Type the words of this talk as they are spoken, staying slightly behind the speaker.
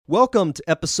Welcome to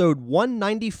episode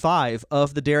 195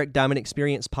 of the Derek Diamond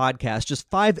Experience podcast, just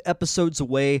 5 episodes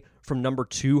away from number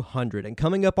 200. And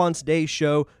coming up on today's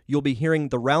show, you'll be hearing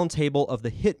the roundtable of the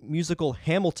hit musical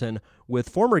Hamilton with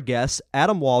former guests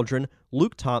Adam Waldron,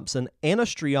 Luke Thompson, Anna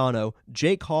Striano,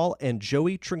 Jake Hall, and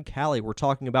Joey Trincali. We're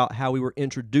talking about how we were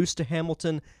introduced to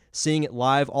Hamilton, seeing it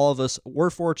live. All of us were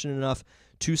fortunate enough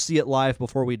to see it live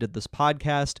before we did this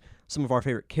podcast, some of our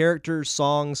favorite characters,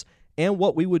 songs, and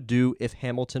what we would do if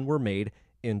Hamilton were made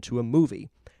into a movie.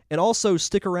 And also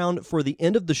stick around for the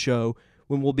end of the show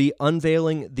when we'll be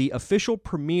unveiling the official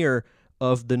premiere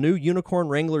of the new Unicorn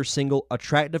Wranglers single,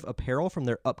 Attractive Apparel, from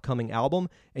their upcoming album,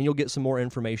 and you'll get some more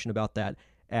information about that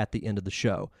at the end of the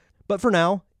show. But for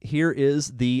now, here is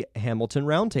the Hamilton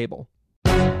Roundtable.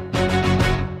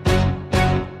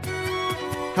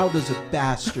 How does a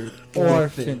bastard,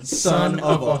 orphan, son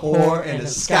of a whore, and a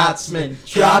Scotsman,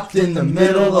 dropped in the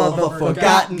middle of a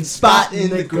forgotten spot in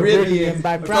the Caribbean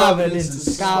by Providence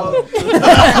and Scholar, grow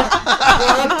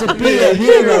up to be a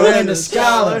hero and a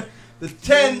scholar? The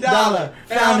 $10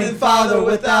 founding father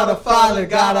without a father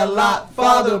got a lot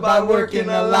farther by working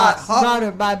a lot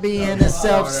harder, by being a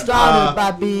self-starter,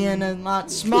 by being a lot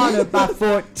smarter. By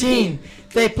 14,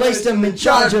 they placed him in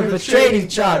charge of a trading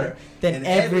charter. Then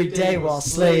every day while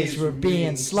slaves were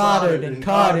being slaughtered and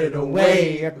carted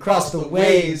away across the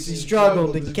waves, he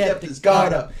struggled and kept his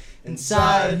guard up.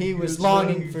 Inside he was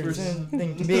longing for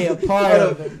something to be a part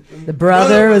of. The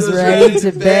brother was ready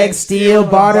to beg, steal,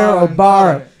 barter, or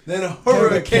borrow. Then a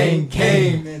hurricane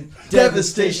came and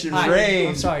devastation reigned.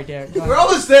 I'm sorry, Derek. We're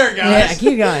almost there, guys. Yeah,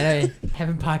 keep going. I mean,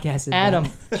 haven't podcasted. Adam,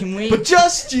 can we? But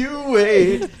just you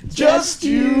wait. Just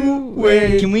you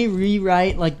wait. Can we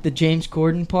rewrite like the James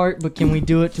Corden part? But can we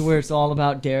do it to where it's all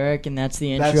about Derek and that's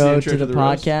the intro to the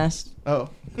podcast? Oh.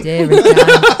 Derek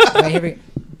Diamond. Wait, here we go.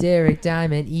 Derek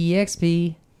Diamond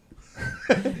EXP.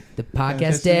 The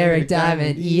podcast Derek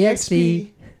Diamond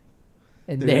EXP.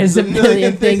 And there's a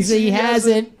million things he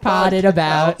hasn't potted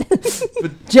about.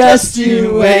 But Just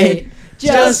you wait.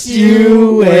 Just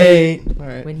you wait. All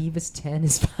right. When he was 10,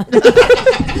 his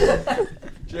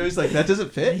Joey's like, that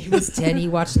doesn't fit. he was 10, he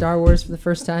watched Star Wars for the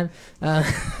first time.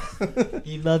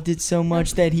 He loved it so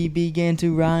much that he began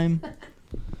to rhyme.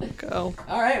 Go.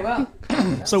 All right, well.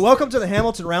 So welcome to the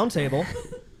Hamilton Roundtable.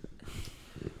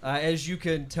 As you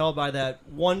can tell by that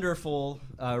wonderful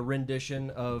rendition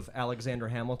of Alexander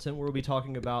Hamilton, we'll be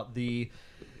talking about the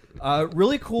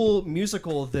really cool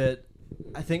musical that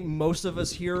I think most of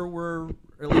us here were,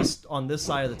 or at least on this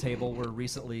side of the table, were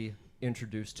recently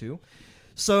introduced to.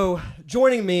 So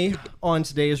joining me on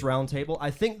today's roundtable,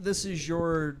 I think this is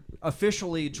your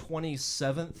officially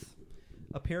 27th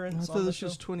appearance. I thought this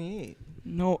was 28.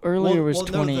 No, earlier was no,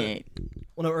 28.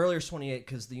 Well, no, earlier is 28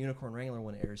 because the Unicorn Wrangler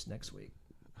one airs next week.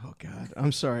 Oh, God.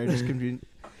 I'm sorry. I just confused.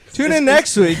 Tune in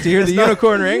next week to hear the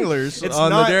Unicorn Wranglers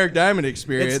on the Derek Diamond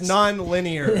Experience. It's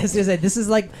non-linear. This is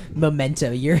like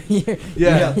Memento. You're Yeah.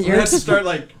 you're You're have to start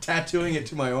like tattooing it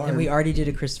to my arm. and we already did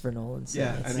a Christopher Nolan. So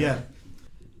Yeah, I know. Yeah.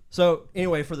 So,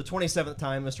 anyway, for the 27th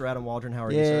time, Mr. Adam Waldron, how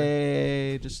are you, sir?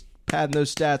 Yay. Just padding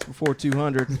those stats before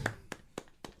 200.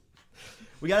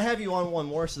 We got to have you on one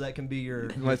more so that can be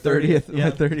your My 30th. Yeah.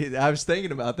 My 30th. I was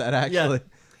thinking about that, actually. Yeah.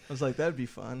 I was like, that'd be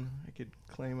fun. I could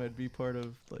claim I'd be part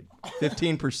of like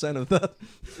 15% of the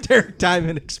Derek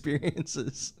Diamond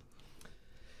experiences.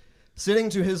 Sitting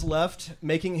to his left,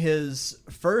 making his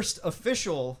first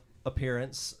official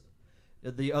appearance.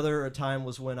 The other time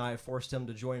was when I forced him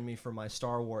to join me for my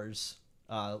Star Wars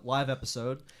live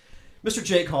episode. Mr.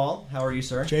 Jake Hall, how are you,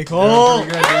 sir? Jake Hall.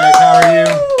 Pretty good, Derek. How are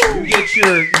you?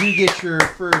 You get your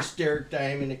first Derek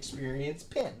Diamond experience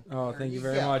pin. Oh, thank you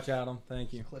very much, Adam.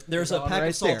 Thank you. There's a That one pack right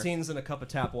of saltines and a cup of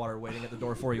tap water waiting at the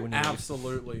door for you when you leave.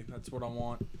 Absolutely. That's what I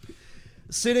want.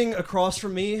 Sitting across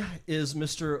from me is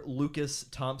Mr. Lucas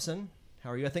Thompson. How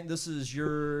are you? I think this is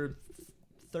your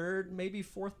third, maybe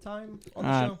fourth time on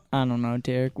the show. I don't know,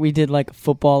 Derek. We did like a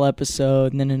football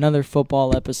episode and then another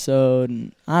football episode,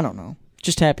 and I don't know.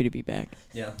 Just happy to be back.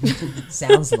 Yeah.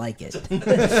 sounds like it.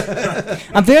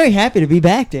 I'm very happy to be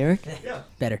back, Derek. Yeah.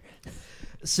 Better.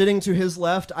 Sitting to his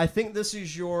left, I think this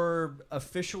is your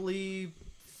officially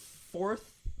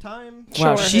fourth time.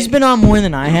 Wow, she's been on more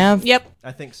than I have. Yep.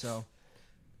 I think so.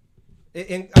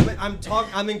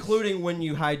 I'm including when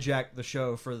you hijacked the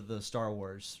show for the Star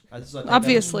Wars. I think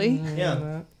Obviously.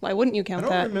 Yeah. Why wouldn't you I count don't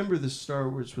that? remember the Star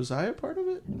Wars. Was I a part of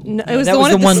it? No, it was That the was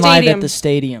one the at the one live stadium. at the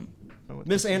stadium.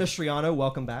 Miss Anna Striano,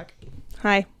 welcome back.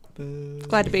 Hi.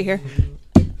 Glad to be here.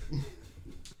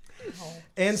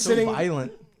 And So sitting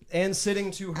violent. And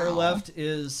sitting to her left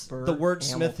is the Bert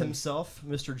wordsmith Hamilton. himself,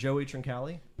 Mr. Joey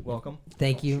Trincali. Welcome.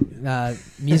 Thank you.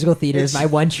 Musical theater is my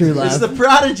one true It's love. the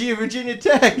prodigy of Virginia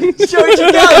Tech. Joey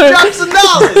Trincali, drop some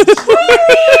knowledge.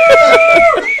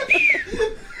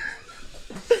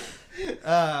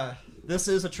 This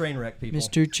is a train wreck, people.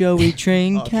 Mr. Joey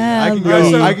Train Oh, dude,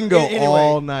 I can go Anyway.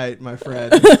 all night, my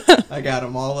friend. I got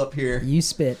them all up here. You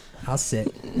spit, I'll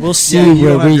sit. We'll see Yeah, you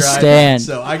where don't have we driving, stand.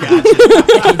 So I got you.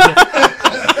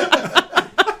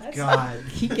 God,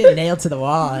 keep getting nailed to the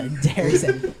wall. And Derek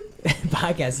said,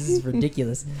 "Podcast, this is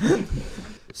ridiculous."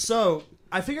 So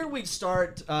I figured we'd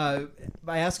start by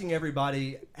asking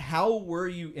everybody, how were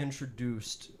you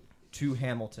introduced to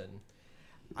Hamilton?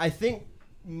 I think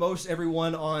most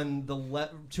everyone on the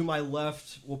to my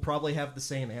left will probably have the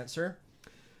same answer,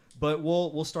 but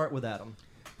we'll start with Adam.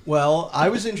 Well, I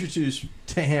was introduced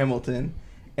to Hamilton,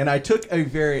 and I took a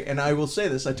very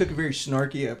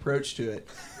snarky approach to it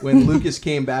when Lucas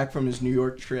came back from his New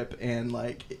York trip, and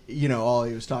all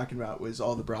he was talking about was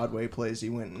all the Broadway plays he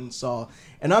went and saw.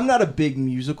 And I'm not a big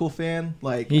musical fan.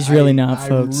 He's really not,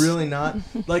 folks. I'm really not.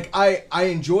 I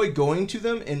enjoy going to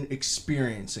them and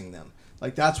experiencing them.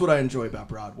 That's what I enjoy about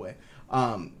Broadway.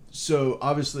 So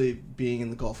obviously, being in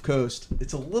the Gulf Coast,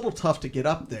 it's a little tough to get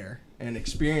up there and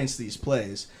experience these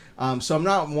plays. So I'm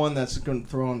not one that's going to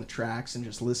throw on the tracks and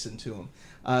just listen to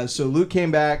them. So Luke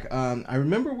came back. I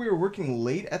remember we were working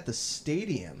late at the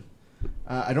stadium.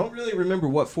 I don't really remember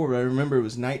what for, but I remember it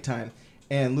was nighttime.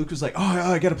 And Luke was like, "Oh,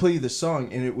 I got to play you this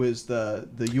song," and it was the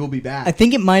 "You'll Be Back." I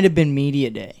think it might have been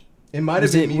Media Day. It might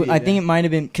have been Media Day. I think it might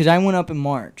have been because I went up in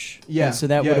March. Yeah, so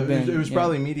that would have been. It was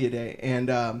probably Media Day,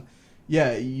 and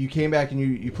you came back and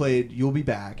you played "You'll Be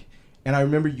Back," and I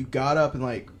remember you got up and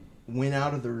went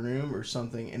out of the room or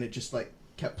something, and it just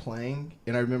kept playing.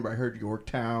 And I remember I heard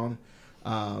Yorktown,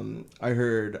 I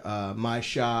heard My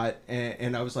Shot,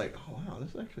 and I was like, "Oh wow,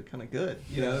 this is actually kind of good,"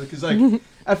 because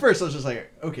at first I was just like,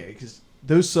 okay, because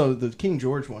the King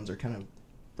George ones are kind of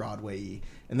Broadway-y.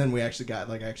 And then I actually got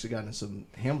into some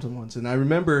Hamilton ones. And I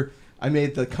remember I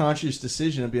made the conscious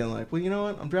decision of being like, well, you know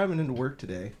what? I'm driving into work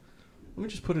today. Let me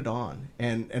just put it on.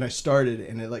 And I started,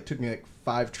 and it took me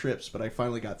 5 trips, but I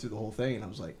finally got through the whole thing, and I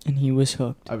was like... And he was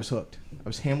hooked. I was hooked. I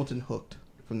was Hamilton hooked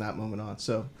from that moment on.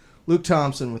 So, Luke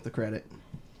Thompson with the credit.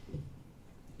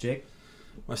 Jake?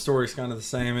 My story's kind of the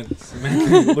same. It's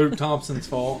mainly Luke Thompson's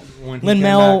fault when he came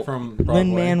back from Broadway.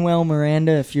 Lin-Manuel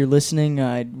Miranda, if you're listening,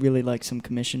 I'd really like some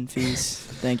commission fees.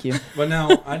 Thank you. But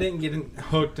no, I didn't get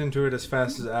hooked into it as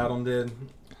fast as Adam did.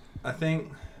 I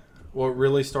think what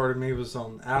really started me was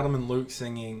Adam and Luke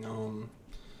singing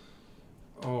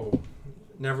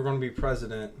Never Gonna Be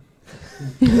President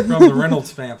from the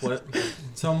Reynolds pamphlet.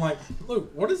 So I'm like,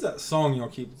 Luke, what is that song you'll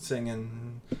keep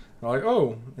singing? They're like,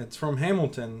 oh, it's from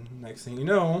Hamilton. Next thing you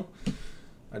know,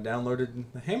 I downloaded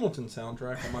the Hamilton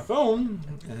soundtrack on my phone,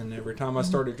 and every time I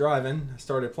started driving, I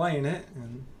started playing it.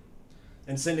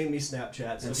 And sending me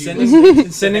Snapchats. And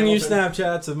sending you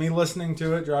Snapchats of me listening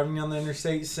to it, driving down the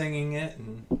interstate, singing it,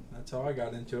 and that's how I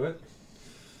got into it.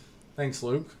 Thanks,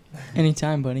 Luke.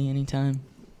 Anytime, buddy, anytime.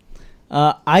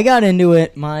 I got into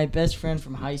it. My best friend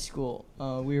from high school,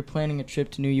 we were planning a trip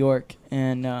to New York,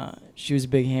 and she was a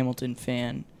big Hamilton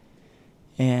fan.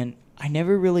 And I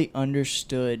never really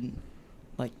understood,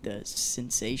 the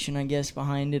sensation, I guess,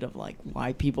 behind it of,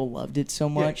 why people loved it so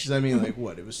much. Yeah,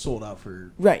 because, it was sold out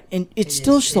for... Right, and it's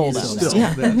still sold out. Still.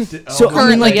 Yeah. So,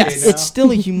 it's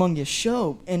still a humongous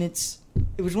show, and it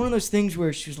was one of those things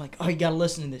where she was like, oh, you got to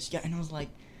listen to this. Yeah, and I was like,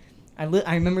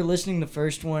 I remember listening to the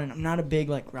first one, and I'm not a big,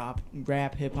 rap,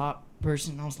 hip-hop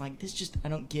person, and I was like, I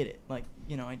don't get it.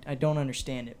 I don't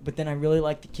understand it. But then I really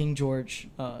like the King George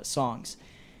songs.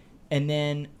 And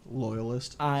then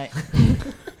loyalist. Can't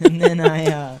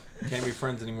be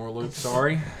friends anymore, Luke.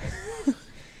 Sorry.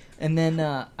 And then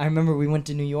I remember we went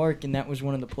to New York, and that was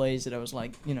one of the plays that I was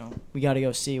like, we got to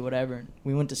go see, whatever.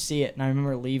 We went to see it, and I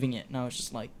remember leaving it, and I was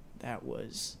just like, that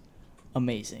was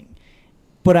amazing.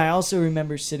 But I also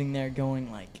remember sitting there going,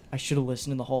 I should have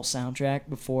listened to the whole soundtrack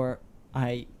before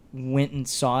I went and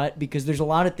saw it, because there's a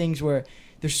lot of things where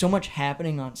there's so much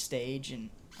happening on stage, and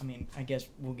I guess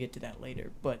we'll get to that later,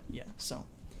 but yeah, so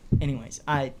anyways,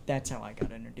 that's how I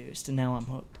got introduced, and now I'm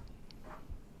hooked.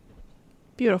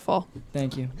 Beautiful.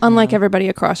 Thank you. Unlike everybody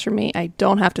across from me, I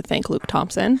don't have to thank Luke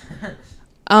Thompson.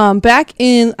 Back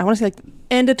in, I want to say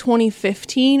end of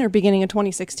 2015 or beginning of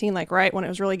 2016, right when it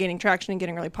was really gaining traction and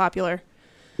getting really popular,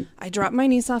 I dropped my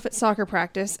niece off at soccer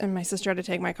practice, and my sister had to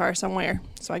take my car somewhere.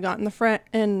 So I got in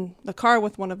the car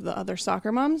with one of the other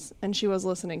soccer moms, and she was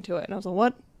listening to it, and I was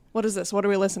like, What is this? What are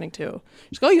we listening to?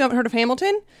 She's like, oh, you haven't heard of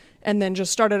Hamilton? And then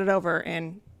just started it over,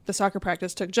 and the soccer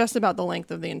practice took just about the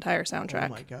length of the entire soundtrack.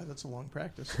 Oh my god, that's a long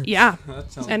practice. Yeah. That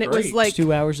sounds And it great. was like,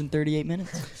 2 hours and 38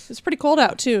 minutes. it was pretty cold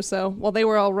out too. So while they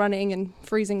were all running and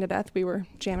freezing to death, we were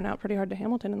jamming out pretty hard to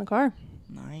Hamilton in the car.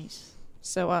 Nice.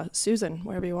 So, Susan,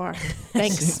 wherever you are,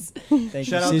 thanks. Thank Shout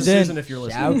you, out to Susan. Susan if you're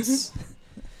listening. Shouts.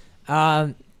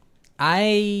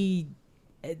 I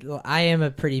am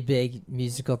a pretty big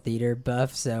musical theater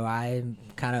buff, so I'm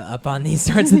kind of up on these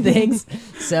sorts of things.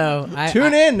 So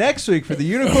Tune in next week for the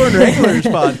Unicorn Wranglers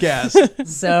podcast.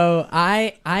 So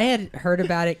I had heard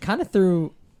about it kind of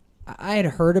through. I had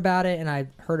heard about it, and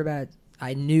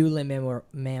I knew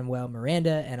Lin-Manuel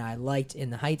Miranda, and I liked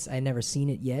In the Heights. I had never seen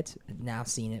it yet. I've now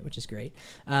seen it, which is great.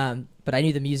 But I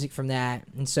knew the music from that,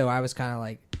 and so I was kind of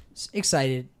like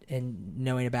excited and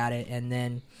knowing about it. And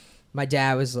then my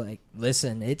dad was like,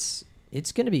 "Listen, it's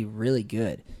going to be really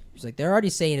good." He's like, "They're already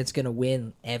saying it's going to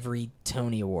win every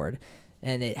Tony Award."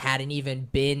 And it hadn't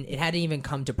even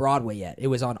come to Broadway yet. It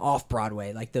was on off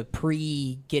Broadway, like the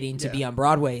getting to be on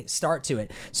Broadway start to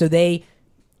it. So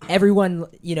everyone,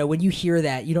 when you hear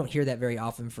that, you don't hear that very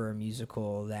often for a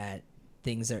musical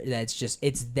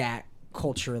it's that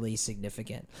culturally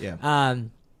significant. Yeah.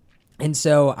 And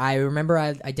so I remember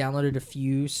I downloaded a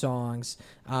few songs,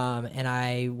 and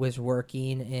I was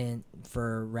working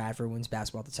for Radford Women's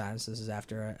Basketball at the time. So this is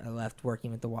after I left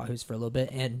working with the Wahoos for a little bit,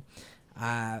 and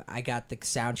I got the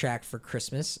soundtrack for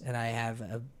Christmas, and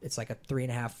it's like a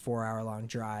 3.5-4 hour long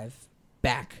drive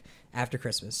back after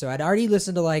Christmas. So I'd already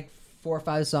listened to like 4 or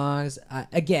 5 songs.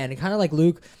 Again, kind of like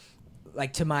Luke,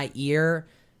 like to my ear,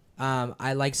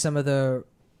 I like some of the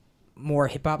more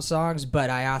hip hop songs, but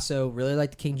I also really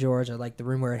like the King George. I like The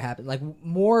Room Where It Happened, like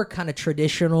more kind of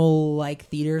traditional like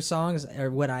theater songs are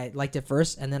what I liked at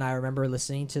first. And then I remember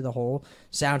listening to the whole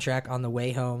soundtrack on the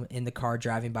way home in the car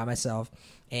driving by myself.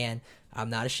 And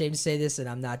I'm not ashamed to say this, and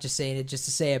I'm not just saying it just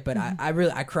to say it, but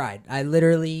I cried. I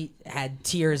literally had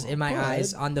tears in my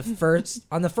eyes on the first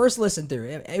listen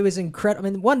through. It was incredible.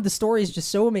 I mean, the story is just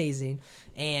so amazing,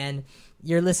 and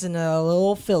you're listening to a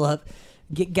little Philip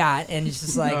and it's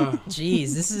just like,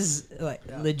 geez, this is like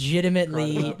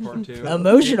legitimately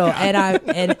emotional.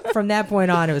 And from that point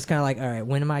on, it was kind of like, all right,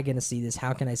 when am I going to see this?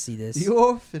 How can I see this? The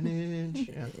orphanage.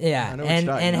 Yeah.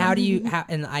 And how do you?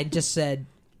 And I just said,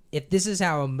 if this is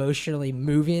how emotionally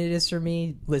moving it is for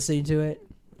me, listening to it,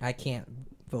 I can't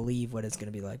believe what it's going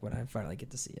to be like when I finally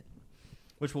get to see it.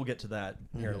 Which we'll get to that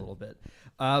here in a little bit.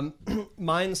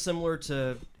 Mine's similar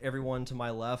to everyone to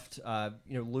my left.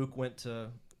 Luke went to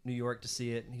New York to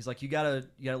see it, and he's like, you gotta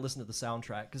listen to the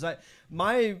soundtrack, because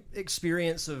my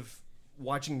experience of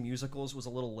watching musicals was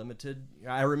a little limited.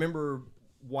 I remember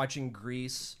watching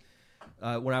Grease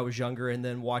when I was younger, and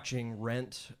then watching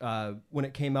Rent when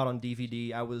it came out on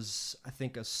DVD. I was, I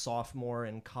think, a sophomore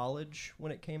in college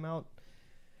when it came out.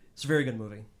 It's a very good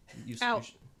movie.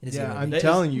 I'm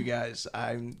telling you guys,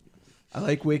 I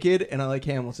like Wicked and I like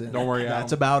Hamilton. Don't worry,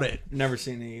 that's about it. Never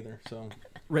seen it either. So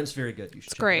Rent's very good. You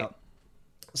should It's check great. it out.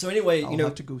 So anyway, I'll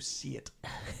have to go see it.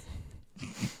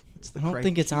 I don't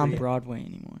think it's on Broadway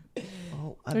anymore.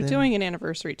 Oh, They're doing an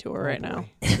anniversary tour right now.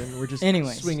 Then we're just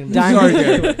Anyways, swinging. Diamond-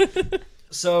 Sorry, Gary.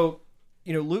 So,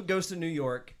 Luke goes to New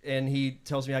York, and he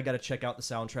tells me I got to check out the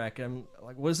soundtrack. And I'm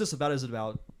like, what is this about? Is it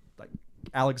about like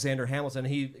Alexander Hamilton?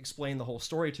 And he explained the whole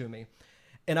story to me.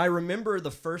 And I remember the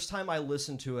first time I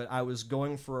listened to it, I was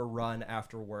going for a run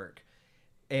after work.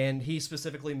 And he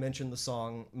specifically mentioned the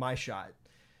song My Shot.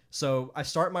 So I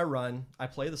start my run, I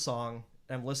play the song,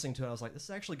 and I'm listening to it. I was like, this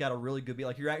has actually got a really good beat.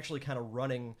 Like, you're actually kind of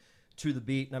running to the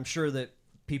beat. And I'm sure that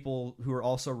people who are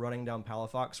also running down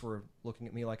Palafox were looking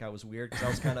at me like I was weird, because I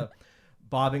was kind of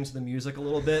bobbing to the music a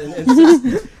little bit.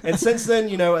 And since then,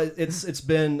 it's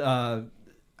been,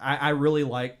 I really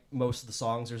like most of the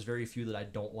songs. There's very few that I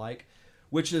don't like,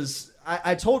 which is,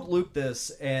 I told Luke this,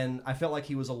 and I felt like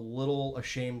he was a little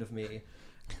ashamed of me.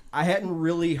 I hadn't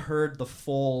really heard the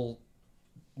full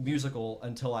musical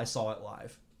until I saw it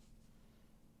live.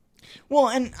 Well,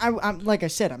 and I'm like I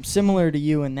said, I'm similar to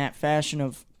you in that fashion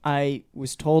of I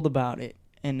was told about it,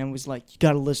 and it was like, you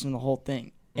got to listen to the whole thing.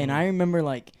 Mm-hmm. And I remember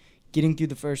like getting through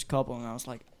the first couple, and I was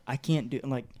like, I can't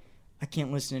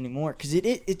listen anymore, because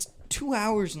it's 2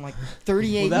 hours and like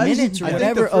 38 minutes or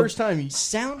whatever the first time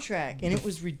soundtrack, and it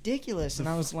was ridiculous. And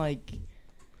I was like,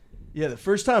 yeah, the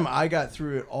first time I got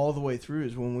through it all the way through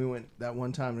is when we went that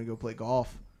one time to go play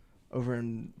golf over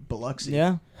in Biloxi.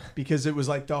 Yeah. Because it was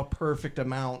like the perfect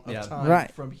amount of time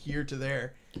from here to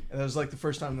there. And that was like the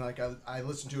first time like I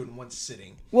listened to it in one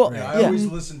sitting. Well, I always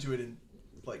listen to it in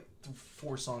like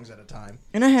 4 songs at a time.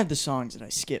 And I have the songs that I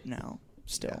skip now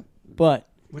still. Yeah. But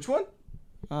which one?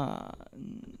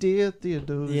 dear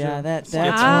Theodosia. Yeah, that's Wow.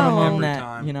 one of them Every that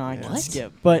time. I What? can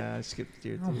skip. But I skipped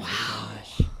dear Theodosia.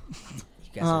 Gosh. You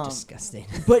guys are disgusting.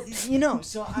 but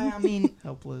so I mean,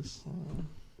 Helpless.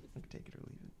 I can take it or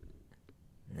leave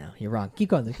it. No, you're wrong. Keep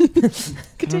going, Luke.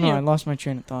 I don't know. I lost my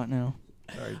train of thought now.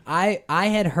 Sorry. I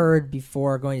had heard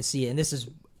before going to see it, and this is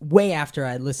way after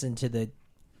I listened to the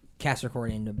cast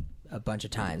recording a bunch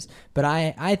of times. But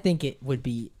I think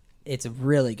it's a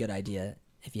really good idea,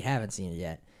 if you haven't seen it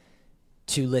yet,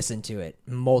 to listen to it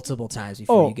multiple times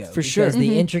before you go. For sure. Because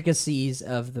the intricacies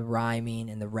of the rhyming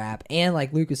and the rap, and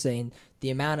like Luke was saying, the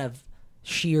amount of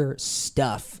sheer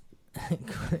stuff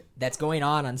that's going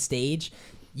on stage,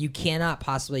 you cannot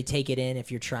possibly take it in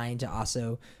if you're trying to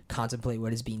also contemplate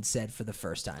what is being said for the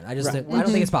first time. I don't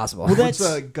think it's possible. Well,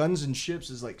 that's Guns and Ships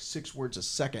is like 6 words a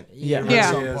second. Yeah. in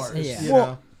Yeah. some Yes. parts, Yeah. you Well,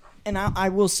 know? And I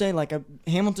will say, like,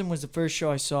 Hamilton was the first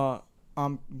show I saw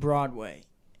on Broadway,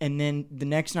 and then the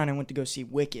next night I went to go see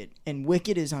Wicked, and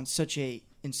Wicked is on such a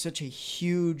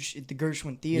huge at the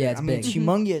Gershwin Theater. Yeah, it's big. It's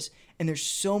humongous, and there's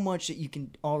so much that you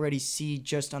can already see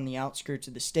just on the outskirts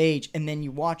of the stage, and then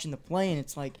you watch in the play, and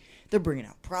it's like they're bringing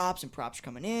out props, and props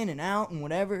coming in and out and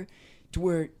whatever, to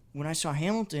where when I saw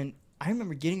Hamilton, I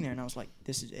remember getting there and I was like,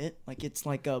 this is it. Like, it's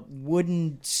like a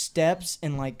wooden steps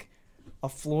and like a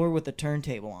floor with a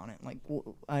turntable on it. Like,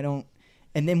 I don't.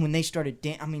 And then when they started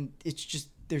it's just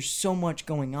there's so much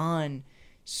going on,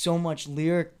 so much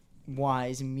lyric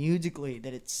wise and musically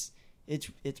that it's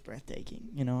breathtaking.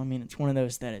 It's one of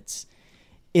those that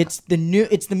it's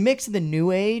the mix of the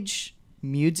new age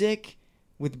music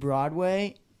with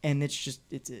Broadway, and it's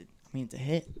a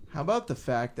hit. How about the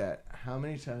fact that how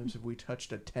many times have we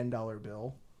touched a $10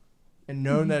 bill and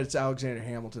known that it's Alexander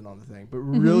Hamilton on the thing, but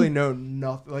really know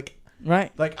nothing?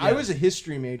 Right. I was a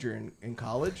history major in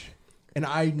college, and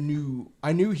I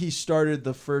knew he started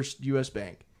the first U.S.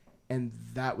 bank, and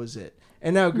that was it.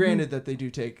 And now, granted that they do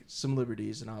take some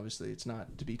liberties, and obviously it's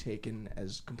not to be taken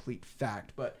as complete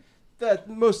fact, but that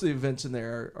most of the events in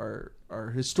there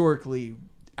are historically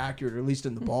accurate, or at least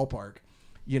in the ballpark.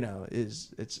 It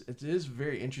is a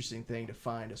very interesting thing to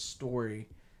find a story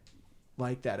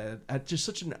like that at just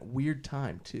such a weird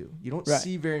time too. You don't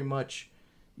see very much.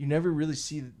 You never really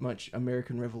see much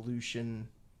American Revolution.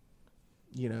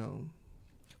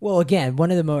 Well, again, one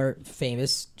of the more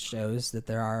famous shows that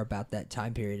there are about that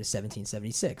time period is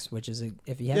 1776, which is,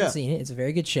 if you haven't seen it, it's a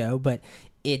very good show, but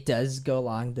it does go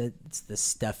along it's the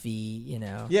stuffy,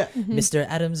 Mr.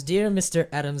 Adams, dear Mr.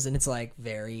 Adams, and it's like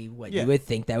very what you would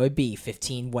think that would be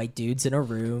 15 white dudes in a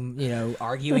room,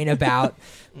 arguing about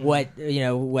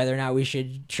whether or not we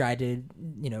should try to,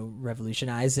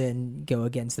 revolutionize and go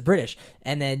against the British.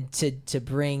 And then to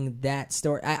bring that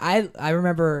story, I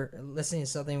remember listening to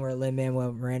something where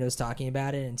Lin-Manuel Miranda was talking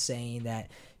about it and saying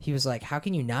that he was like, how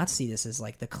can you not see this as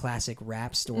like the classic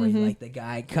rap story, like the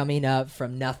guy coming up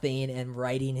from nothing and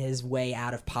writing his way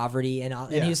out of poverty and all.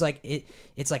 And he was like,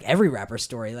 it's like every rapper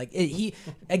story. Like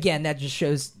again, that just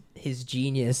shows his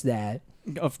genius that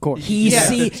Of course.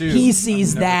 he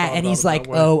sees that and he's like,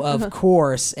 oh, of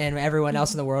course. And everyone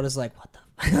else in the world is like, what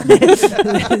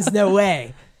the there's no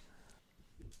way.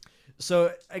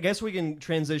 So I guess we can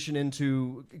transition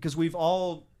into, because we've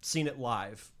all seen it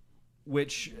live,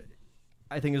 which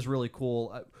I think is really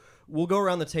cool. We'll go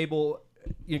around the table,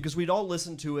 because we'd all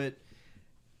listened to it.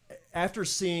 After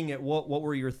seeing it, what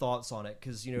were your thoughts on it?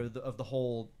 Because of the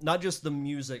whole, not just the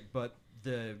music, but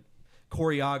the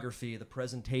choreography, the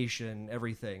presentation,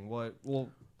 everything. We'll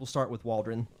start with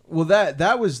Waldron. Well,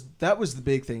 that was the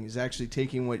big thing, is actually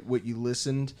taking what you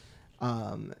listened,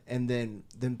 and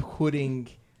then putting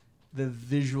the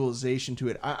visualization to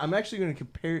it. I'm actually going to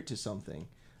compare it to something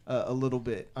a little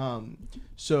bit.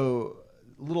 So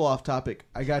a little off topic.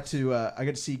 I got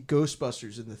to see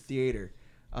Ghostbusters in the theater.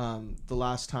 The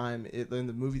last time in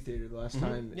the movie theater,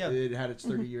 time it had its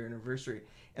 30-year anniversary,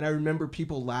 and I remember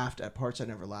people laughed at parts I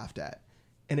never laughed at,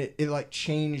 and it like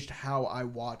changed how I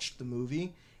watched the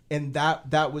movie, and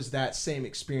that was that same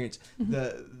experience.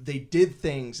 They did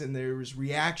things, and there was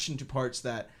reaction to parts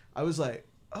that I was like,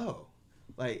 oh,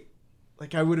 like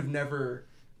I would have never,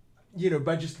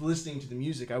 by just listening to the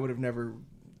music, I would have never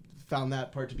found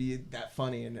that part to be that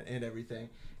funny and everything.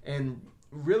 And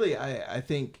really, I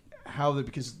think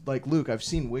because like Luke, I've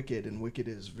seen Wicked, and Wicked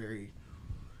is very,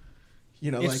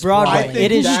 it's like Broadway.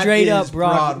 It is straight up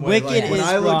Broadway. Wicked is when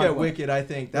I look Broadway. at Wicked, I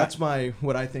think that's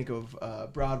what I think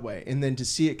of Broadway, and then to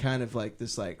see it kind of like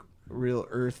this like real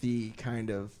earthy kind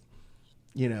of,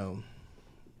 It's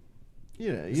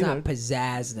not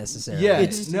pizzazz necessarily.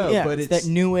 Yeah, but it's that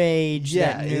new age.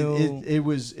 Yeah, that new... it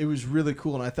was really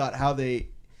cool, and I thought how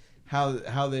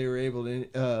how they were able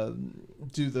to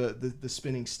do the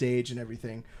spinning stage and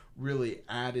everything really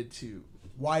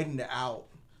widened out,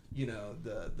 you know,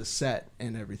 the set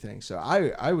and everything. So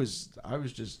I was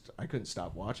just, I couldn't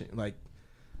stop watching. Like,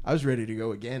 I was ready to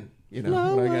go again, you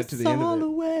know, when I got to the end of it.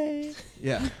 Away.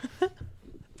 Yeah.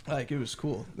 Like, it was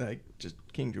cool. Like, just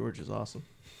King George is awesome.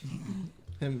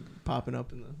 Him popping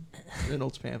up in the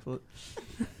Reynolds pamphlet.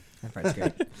 That part's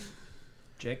great.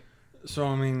 Jake? So,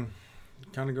 I mean,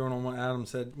 kind of going on what Adam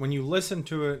said, when you listen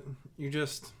to it, you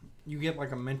get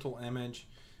like a mental image,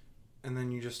 and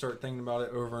then you just start thinking about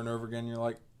it over and over again. You're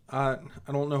like, I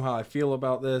don't know how I feel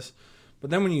about this.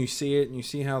 But then when you see it and you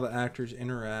see how the actors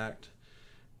interact,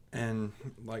 and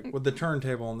like with the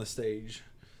turntable on the stage,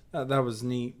 that was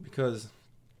neat, because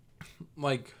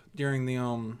like during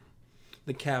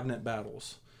the cabinet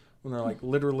battles, when they're like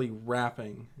literally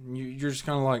rapping, and you're just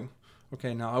kind of like,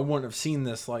 okay, now I wouldn't have seen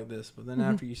this like this, but then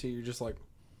after you see it, you're just like,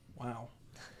 wow,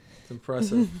 it's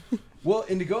impressive. Well,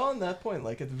 and to go on that point,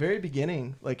 like at the very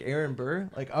beginning, like Aaron Burr,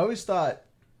 like I always thought,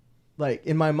 like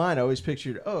in my mind, I always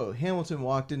pictured, oh, Hamilton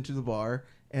walked into the bar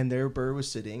and there Burr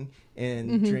was sitting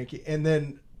and drinking, and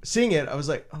then seeing it, I was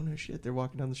like, oh no shit, they're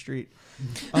walking down the street.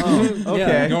 Oh, okay.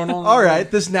 Yeah, going on. All right,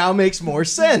 this now makes more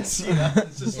sense. You know,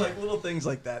 it's just like little things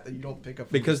like that you don't pick up.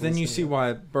 From Because just then you listening see to it.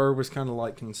 why Burr was kind of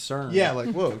like concerned. Yeah, like,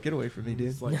 whoa, get away from me, dude.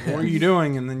 It's like, what are you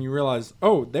doing? And then you realize,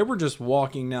 oh, they were just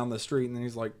walking down the street. And then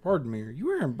he's like, pardon me, are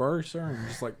you Aaron Burr, sir? And you're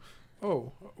just like,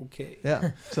 oh, okay.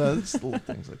 Yeah, so it's little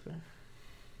things like that.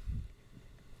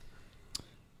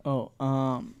 Oh,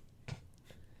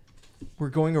 We're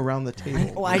going around the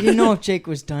table. I didn't know if Jake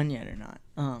was done yet or not.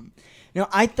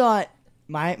 I thought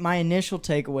my initial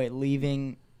takeaway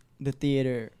leaving the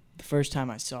theater the first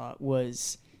time I saw it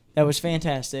was that was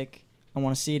fantastic. I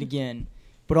want to see it again,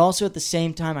 but also at the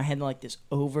same time I had like this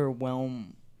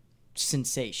overwhelm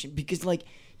sensation, because like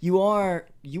you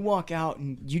walk out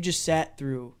and you just sat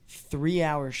through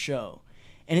 3-hour show,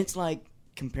 and it's like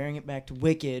comparing it back to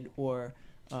Wicked, or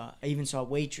I even saw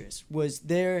Waitress.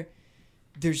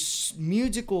 There's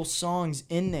musical songs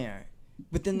in there,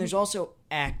 but then there's also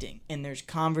acting and there's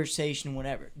conversation,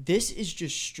 whatever. This is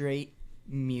just straight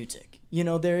music. You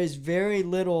know, there is very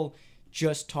little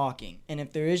just talking. And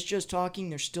if there is just talking,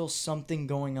 there's still something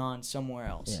going on somewhere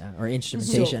else. Yeah, or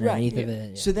instrumentation underneath of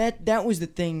it. Yeah. So that was the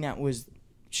thing that was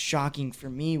shocking for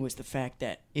me, was the fact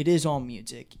that it is all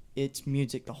music. It's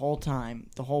music the whole time,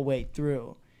 the whole way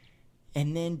through.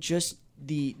 And then just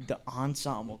the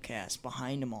ensemble cast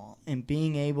behind them all, and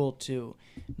being able to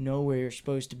know where you're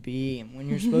supposed to be and when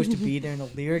you're supposed to be there, and the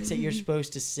lyrics that you're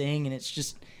supposed to sing. And it's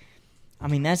just, I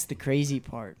mean, that's the crazy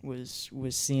part, was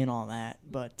seeing all that.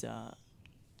 But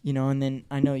you know, and then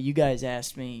I know you guys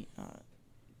asked me,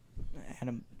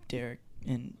 Adam, Derek,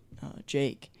 and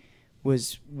Jake,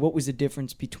 what was the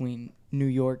difference between New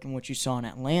York and what you saw in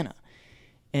Atlanta?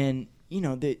 And you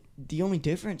know, the only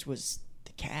difference was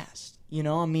the cast. You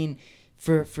know, I mean,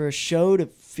 for a show to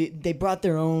fit, they brought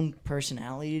their own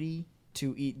personality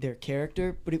to their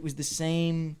character, but it was the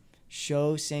same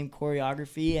show, same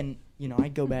choreography, and you know,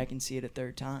 I'd go back and see it a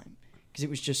third time because it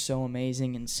was just so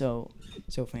amazing and so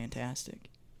fantastic.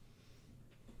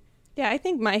 Yeah, I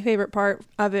think my favorite part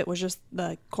of it was just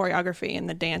the choreography and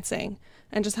the dancing,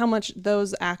 and just how much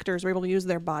those actors were able to use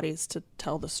their bodies to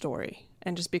tell the story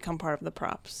and just become part of the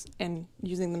props, and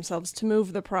using themselves to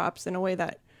move the props in a way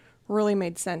that really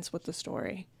made sense with the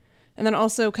story. And then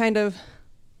also kind of,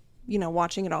 you know,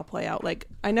 watching it all play out. Like,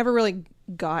 I never really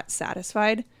got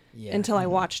satisfied until I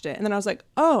watched it. And then I was like,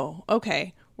 oh,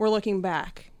 okay, we're looking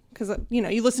back. Because, you know,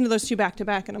 you listen to those two back to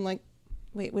back, and I'm like,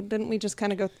 wait, didn't we just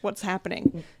kind of go, what's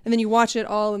happening? And then you watch it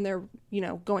all, and they're, you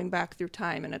know, going back through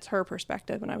time, and it's her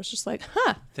perspective. And I was just like,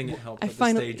 huh. I think it helped I that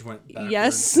finally, the stage went backwards.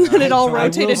 yes, and it all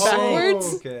rotated say- backwards.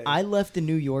 Oh, okay. I left the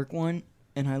New York one,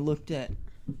 and I looked at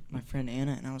my friend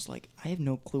Anna, and I was like, I have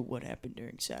no clue what happened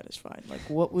during Satisfied. Like,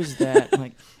 what was that?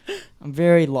 Like, I'm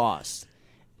very lost.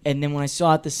 And then when I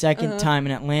saw it the second time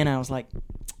in Atlanta, I was like,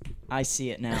 I see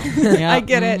it now. Yeah, I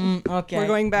get it. Okay, We're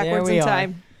going there backwards we in are.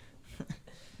 time.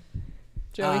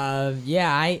 Joey?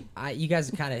 Yeah, I you guys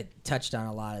kind of touched on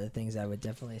a lot of the things I would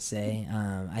definitely say.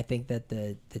 I think that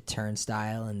the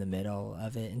turnstile in the middle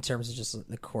of it, in terms of just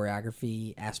the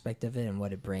choreography aspect of it and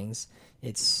what it brings,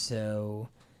 it's so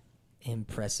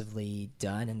impressively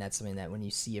done. And that's something that when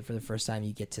you see it for the first time,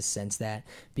 you get to sense that,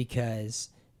 because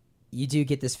you do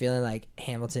get this feeling like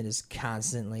Hamilton is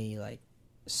constantly like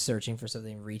searching for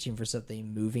something, reaching for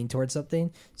something, moving towards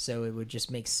something. So it would just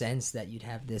make sense that you'd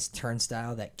have this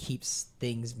turnstile that keeps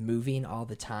things moving all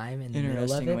the time in the middle of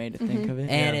Interesting it. way to think of it.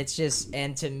 And it's just,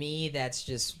 and to me, that's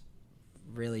just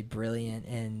really brilliant,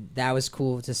 and that was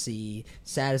cool to see.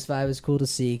 Satisfied was cool to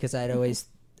see because I'd always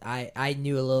I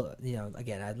knew a little,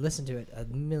 again, I'd listened to it a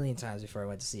million times before I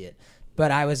went to see it.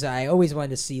 But I always wanted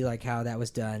to see like how that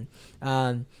was done,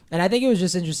 and I think it was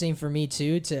just interesting for me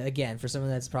too for someone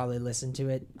that's probably listened to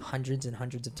it hundreds and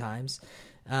hundreds of times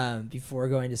before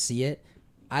going to see it.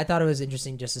 I thought it was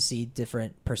interesting just to see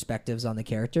different perspectives on the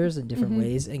characters in different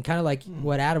ways, and kind of like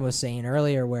what Adam was saying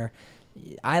earlier, where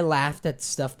I laughed at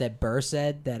stuff that Burr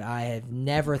said that I have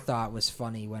never thought was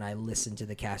funny when I listened to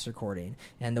the cast recording,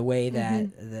 and the way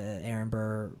that the Aaron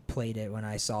Burr played it when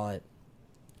I saw it.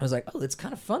 I was like, oh, it's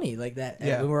kind of funny like that.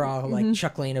 Yeah. And we were all like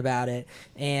chuckling about it,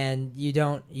 and you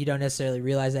don't necessarily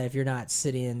realize that if you're not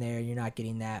sitting in there, you're not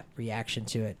getting that reaction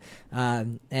to it.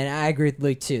 And I agree with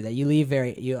Luke too that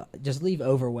you just leave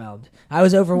overwhelmed. I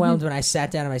was overwhelmed when I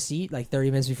sat down in my seat like 30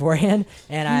 minutes beforehand,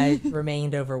 and I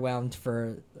remained overwhelmed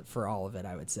for all of it,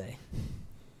 I would say.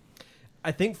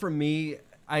 I think for me,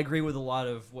 I agree with a lot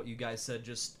of what you guys said.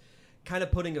 Just kind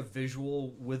of putting a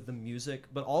visual with the music,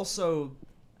 but also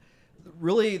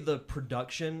really the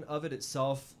production of it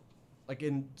itself. Like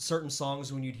in certain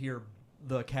songs when you'd hear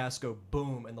the cast go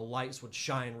boom and the lights would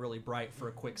shine really bright for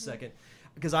a quick second,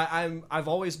 because I've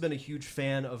always been a huge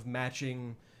fan of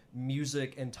matching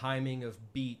music and timing of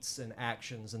beats and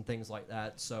actions and things like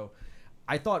that. So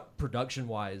I thought production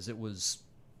wise it was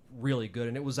really good,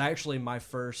 and it was actually my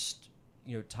first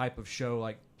type of show,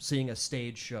 like seeing a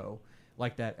stage show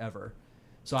like that ever.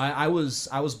 So I was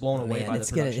blown away by the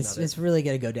production of it. It's really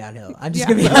gonna go downhill. I'm just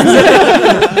gonna be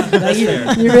honest.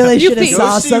 Like, you really should have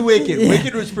saw some Wicked.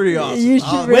 Wicked was pretty awesome. You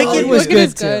should really, Wicked was Wicked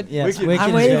is good good. too. Yes, Wicked- Wicked I'm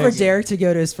is waiting good. for Derek to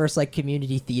go to his first like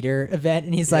community theater event,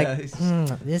 and he's like,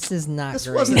 Yeah, "This is not This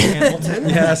great." wasn't Hamilton.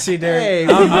 Yeah, see, Derek, Hey,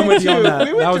 I'm with you on that.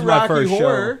 we went That was to my Rocky first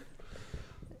Horror. show.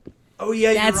 Oh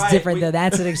yeah, That's you're right. different though.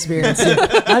 That's an experience.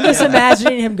 I'm just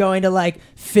imagining him going to like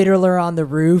Fiddler on the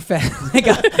Roof at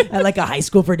like a high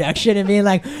school production and being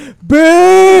like,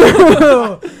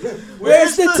 "Boo!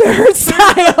 Where's the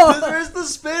turnstile? Where's the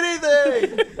spinny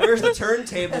thing? Where's the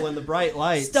turntable and the bright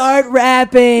lights? Start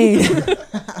rapping."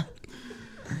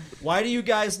 Why do you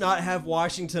guys not have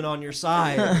Washington on your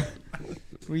side?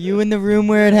 Were you in the room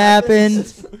where it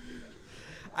happened?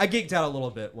 I geeked out a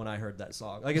little bit when I heard that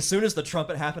song. Like as soon as the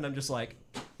trumpet happened, I'm just like,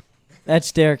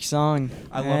 That's Derek's song.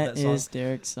 I love that song. That is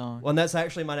Derek's song. well, and that's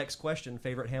actually my next question.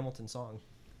 Favorite Hamilton song?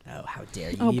 Oh, how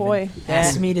dare you! Oh, even boy.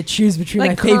 ask me to choose between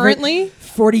Like my favorite currently,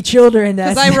 40 children.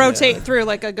 because That's I rotate through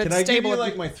like a good Can I give stable. you of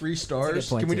like my 3 stars?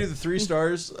 point, Can we too. do the 3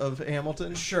 stars of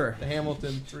Hamilton? Sure. The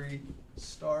Hamilton 3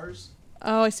 stars.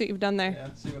 Oh, I see what you've done there. Yeah,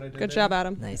 see what I did Good there? job,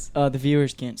 Adam. nice. The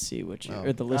viewers can't see what you, Oh.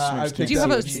 or the I listeners picked can't Do you see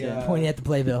have a- what you did. Pointing at the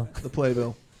playbill. The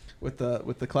playbill with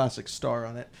the classic star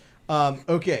on it.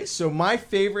 Okay, so my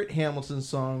favorite Hamilton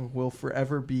song will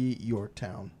forever be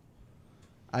Yorktown.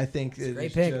 I think a it great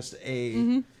is pick. just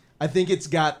I think it's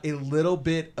got a little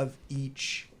bit of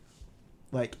each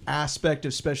like aspect,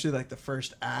 especially like the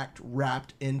first act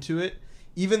wrapped into it.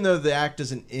 Even though the act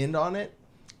doesn't end on it,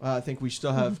 I think we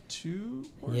still have 2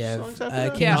 more Yeah, songs after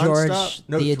that. King Yeah. George, Nonstop.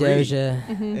 No, 3.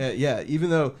 Theodosia. Yeah, even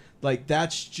though like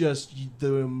that's just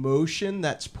the emotion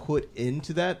that's put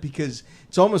into that, because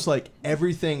it's almost like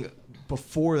everything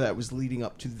before that was leading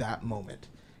up to that moment,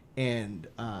 and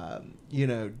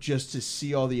just to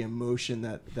see all the emotion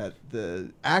that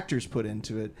the actors put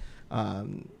into it,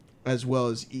 as well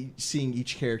as seeing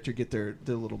each character get their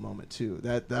little moment too.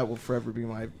 That will forever be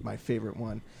my favorite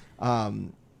one.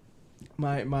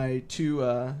 My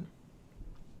 2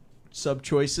 sub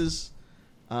choices.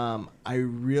 I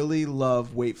really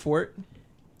love Wait For It.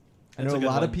 I That's know a a good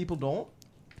lot of one. people don't.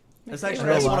 That's actually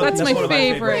That's one of- That's my one of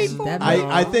favorite. favorites. That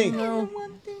I think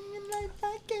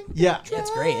yeah,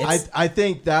 That's great. It's, I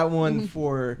think that one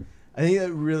I think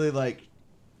that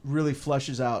really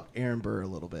flushes out Aaron Burr a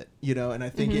little bit, and I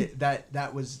think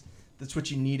that's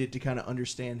what you needed to kind of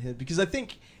understand him, because I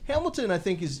think Hamilton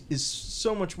is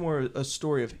so much more a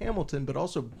story of Hamilton, but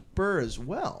also Burr as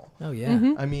well. oh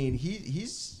yeah. I mean,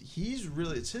 he's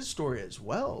really, it's his story as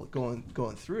well, going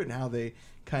through it and how they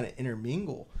kind of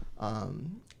intermingle.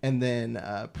 And then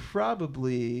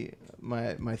probably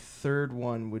my third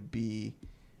one would be,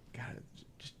 God,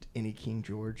 just any King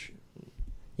George.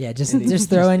 Yeah, just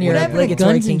throw in your Whatever,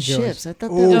 obligatory Guns King and George. Ships. I thought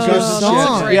that Ooh, was Guns a and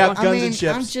song. Ships. Yeah, I Guns mean, and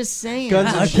Ships. I'm just saying.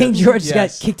 Guns and King Ships, George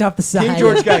yes. got kicked off the side. King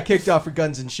George got kicked off for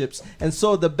Guns and Ships, and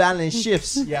so the balance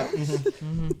shifts. Yeah.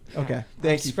 Okay.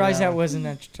 Thank you. Surprised for that one. wasn't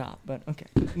at the top, but okay.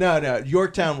 No.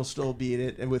 Yorktown will still beat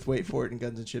it, and with Wait For It and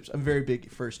Guns and Ships. I'm a very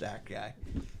big first act guy.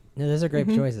 No, those are great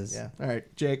choices. Yeah. All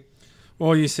right, Jake.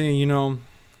 Well, you see,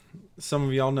 some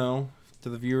of y'all know to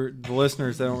the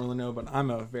listeners that don't really know, but I'm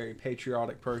a very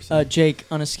patriotic person. Jake,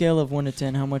 on a scale of 1 to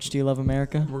 10, how much do you love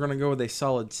America? We're gonna go with a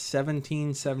solid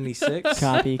 1776.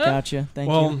 Copy, gotcha. Thank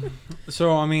you. Well,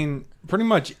 so I mean, pretty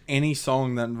much any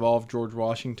song that involved George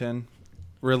Washington,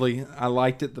 really, I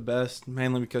liked it the best,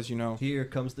 mainly because Here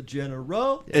comes the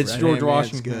general. it's Right George Hand Man's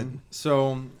Washington. good.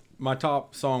 So my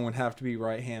top song would have to be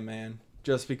Right Hand Man,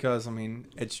 just because I mean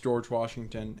it's George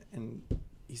Washington and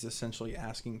he's essentially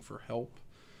asking for help,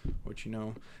 which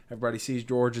everybody sees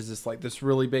George as this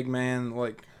really big man,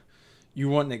 like you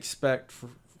wouldn't expect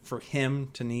for him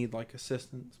to need like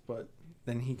assistance, but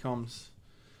then he comes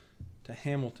to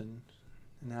Hamilton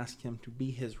and asks him to be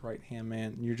his right hand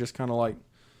man, and you're just kind of like.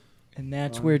 And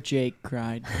that's where Jake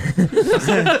cried.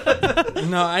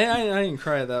 No, I didn't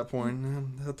cry at that point.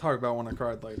 I'll talk about when I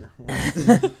cried later.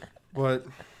 But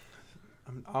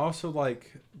I also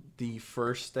like the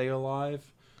first Stay Alive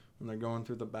when they're going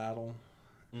through the battle.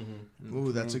 Mm-hmm.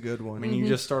 Ooh, that's a good one. I mean, you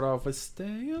just start off with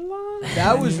Stay Alive.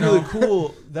 That was really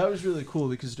cool. That was really cool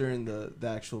because during the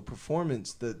actual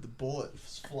performance, the bullet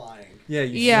was flying. Yeah,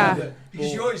 Yeah. see the Because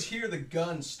you bullet. always hear the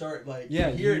gun start, like, Yeah,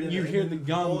 you hear, you hear the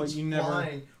gun, but bullet's you never-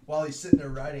 flying while he's sitting there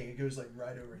writing. It goes, like,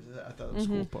 right over his head. I thought that was a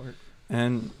cool part.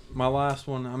 And my last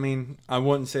one, I mean, I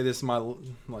wouldn't say this is my,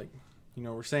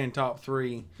 we're saying top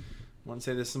three. I wouldn't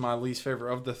say this is my least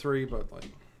favorite of the three, but,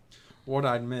 What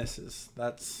I'd Miss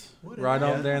that's What Did right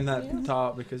I- up there in that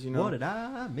top because, What did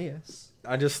I miss?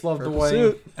 I just love the Purple way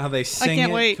Suit. how they sing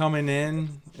can't it wait. coming in.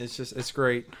 It's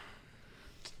great.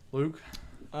 Luke?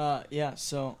 Yeah,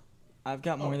 so I've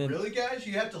got more Oh, than really, guys?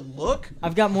 You have to look?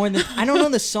 I've got more than I don't know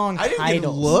the song I didn't even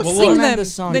titles. look. Well, I look. don't Sing have them, the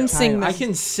song then sing titles. them. I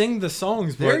can sing the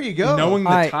songs, but There you go. knowing the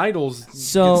All right. titles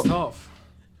So- gets tough.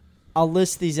 I'll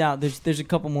list these out. There's a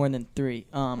couple more than three.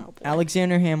 boy.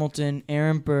 Alexander Hamilton,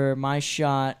 Aaron Burr, My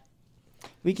Shot.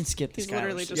 We can skip this. He's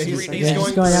literally just he's, reading he's it.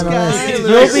 going, going down the list. Skyler.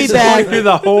 You'll be back. Through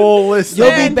the whole list. You'll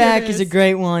Thank Be Back goodness. is a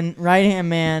great one. Right Hand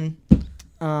Man.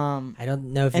 I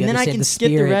don't know if And you then I understand can the skip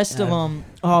the spirit rest of them.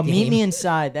 Oh, Meet game. Me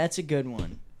Inside. That's a good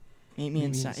one. Meet Me Me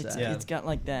Inside. Inside. Yeah. It's got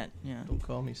like that. Yeah. Don't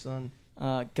call me son.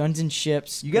 Guns and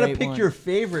Ships. You got to great pick one. your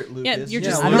favorite, Lucas. Yeah, you're Yeah,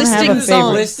 just I don't have listing a favorite.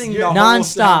 songs. Listing the whole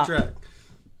Non-stop. soundtrack.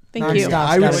 Thank you. Nonstop.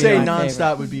 I would gotta be say my nonstop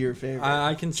favorite. would be your favorite.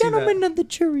 I can see Gentlemen that. of the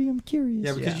jury, I'm curious.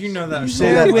 Yeah, because Yes. you know that. You song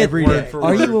say that with- every word day. for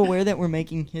Are word. you aware that we're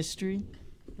making history?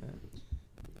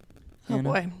 Oh Hannah?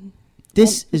 boy,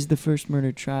 This is the first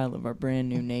murder trial of our brand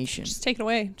new nation. just take it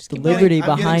away. Just The keep going. liberty I'm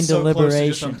getting behind so close to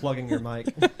just deliberation. unplugging your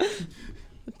mic.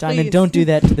 Diamond, Please. don't do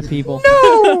that to the people.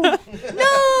 No.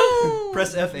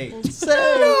 Press F8.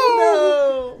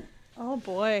 Oh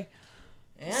boy.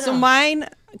 Anna. So mine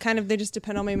kind of they just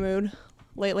depend on my mood.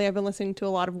 Lately, I've been listening to a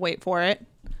lot of Wait For It.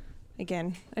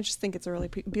 Again, I just think it's a really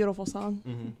beautiful song.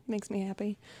 Mm-hmm. Makes me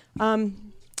happy.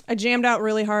 I jammed out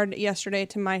really hard yesterday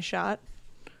to My Shot.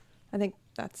 I think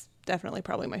that's definitely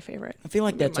probably my favorite. I feel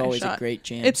like that's My always a Shot. great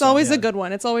jam. It's song. always yeah. a good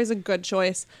one. It's always a good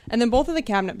choice. And then both of the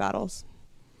cabinet battles.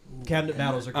 Cabinet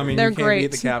battles are great. I mean, They're you can't great.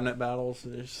 beat the cabinet battles.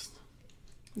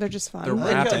 They're just fun. They're And I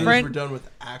like how rapping. these different. were done with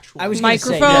actual I was gonna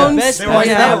say, Microphones. the best They part were of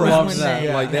yeah, that I was love when that.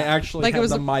 they- Like they actually Like it have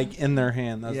was the a- mic in their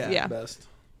hand. That's Yeah. the best.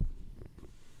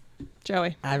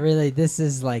 Joey. This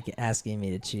is like asking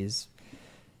me to choose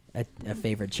a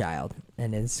favorite child,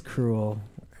 and it's cruel.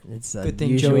 It's Good thing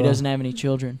unusual. Joey doesn't have any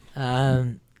children.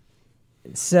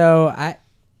 So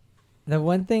the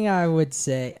one thing I would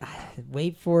say,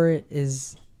 Wait For It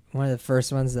is one of the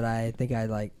first ones that I think I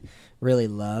like really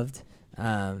loved,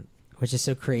 which is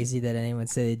so crazy that anyone would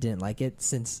say they didn't like it,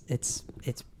 since it's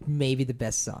maybe the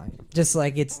best song, just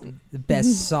like it's the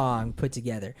best song put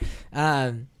together.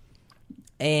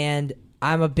 And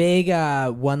I'm a big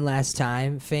One Last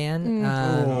Time fan.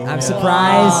 I'm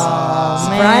surprised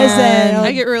that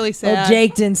I get really sad.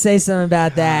 Jake didn't say something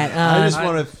about that. I just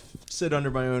want to sit under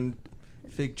my own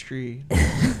fig tree.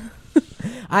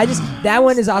 That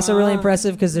one is also really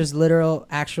impressive because there's literal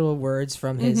actual words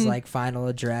from his like final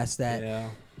address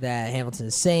that Hamilton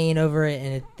is saying over it,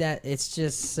 and it's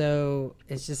just so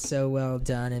well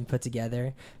done and put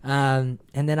together. And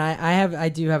then I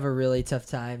do have a really tough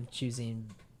time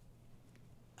choosing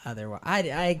otherwise.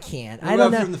 I can't. I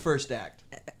don't know. From the first act.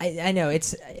 I know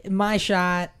it's My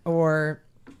Shot or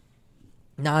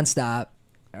Nonstop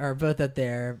are both up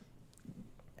there.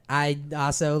 I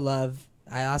also love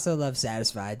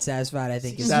Satisfied. Satisfied, I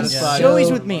think, is Satisfied. so-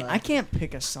 Joey's with me. I can't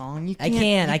pick a song. You I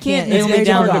can't. can't. Nail It's me very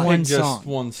down to difficult. one just song.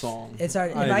 one song. It's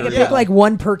hard. If I I could agree. pick Yeah. like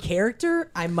one per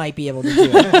character, I might be able to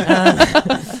do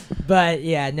it. But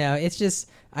yeah, no, it's just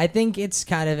I think it's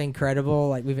kind of incredible.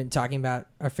 Like we've been talking about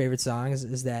our favorite songs,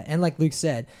 is that, and like Luke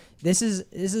said, this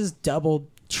is double,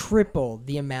 triple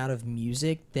the amount of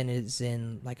music than is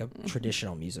in like a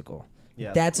traditional musical.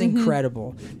 Yeah. That's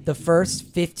incredible. The first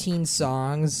 15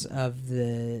 songs of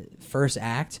the first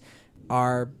act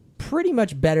are pretty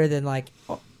much better than like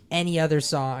any other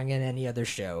song in any other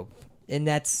show. And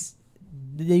that's,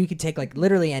 you could take like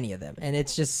literally any of them. And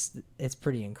it's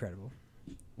pretty incredible.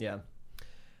 Yeah.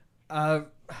 I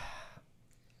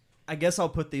guess I'll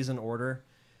put these in order.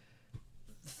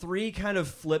 3 kind of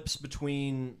flips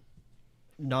between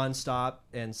Nonstop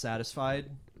and Satisfied.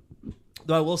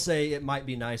 Though I will say It Might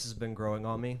Be Nice has been growing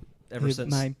on me ever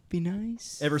since might be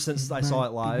nice. Ever since I saw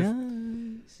it live.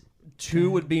 Nice.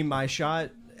 2 would be My Shot,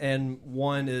 and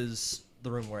 1 is The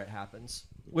Room Where It Happens.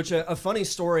 Which a funny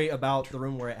story about The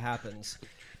Room Where It Happens.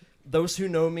 Those who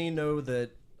know me know that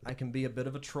I can be a bit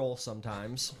of a troll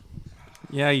sometimes.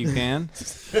 Yeah, you can.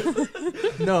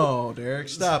 No, Derek,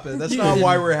 stop it. That's not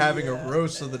why we're having a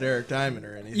roast of the Derek Diamond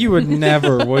or anything. You would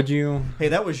never, would you? Hey,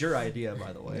 that was your idea,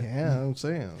 by the way. Yeah, I'm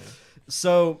saying.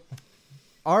 So,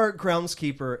 our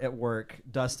groundskeeper at work,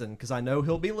 Dustin, because I know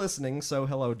he'll be listening, so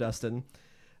hello, Dustin.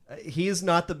 He's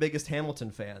not the biggest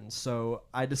Hamilton fan, so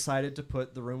I decided to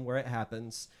put The Room Where It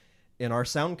Happens in our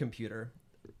sound computer.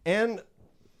 And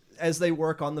as they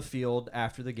work on the field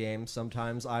after the game,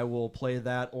 sometimes I will play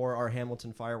that or our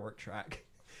Hamilton firework track.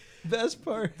 Best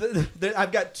part.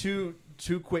 I've got two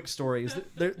quick stories.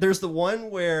 There's the one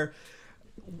where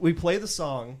we play the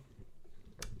song,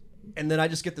 and then I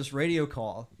just get this radio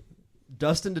call.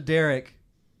 Dustin to Derek,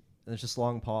 and there's just a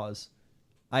long pause.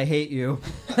 I hate you.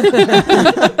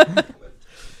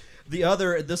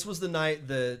 This was the night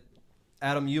that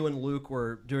Adam, you and Luke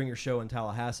were doing your show in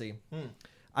Tallahassee.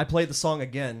 I played the song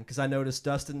again because I noticed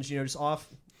Dustin's, just off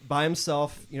by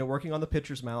himself, working on the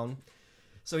pitcher's mound.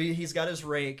 So he's got his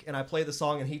rake, and I play the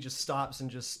song, and he just stops and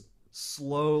just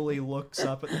slowly looks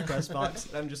up at the press box.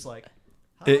 And I'm just like,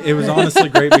 it was honestly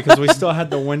great because we still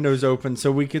had the windows open,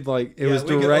 so we could it was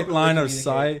direct line of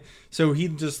sight. So he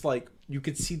just you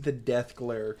could see the death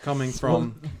glare coming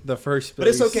from the first base. But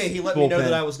it's okay. He let me know bullpen.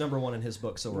 that I was number 1 in his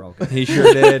book, so we're all good. He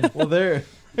sure did. Well, there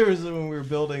was when we were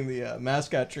building the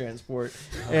mascot transport,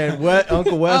 and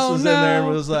Uncle Wes was in there and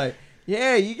was like,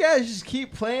 "Yeah, you guys just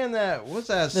keep playing that. What's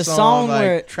that The song? song like,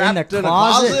 where Trapped in in the a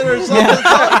closet or something." Yeah. It's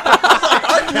like,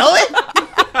 R. Kelly?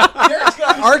 Derek's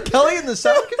got R. Kelly in the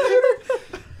sound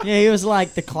computer? Yeah, he was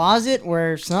like the closet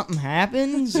where something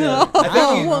happens. I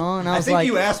don't know. And I I was think like,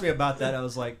 you asked me about that. I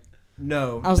was like,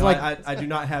 no. I was like- I do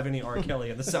not have any R.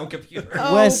 Kelly in the sound computer.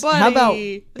 Oh, Wes, how about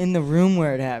buddy. in the room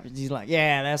where it happens? He's like,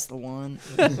 yeah, that's the one.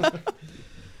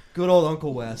 Good old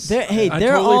Uncle Wes. They're I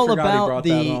they're totally all forgot he about brought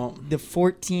that up. the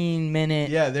 14-minute,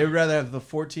 Yeah, they'd rather have the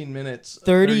 14 minutes,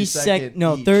 30 second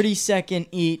no, each. 30-second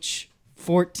each,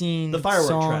 14 The firework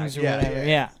songs track. or Yeah, whatever.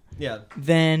 yeah. Yeah.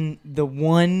 Than the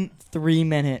 1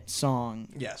 3-minute song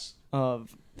Yes.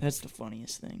 of. That's the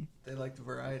funniest thing. They like the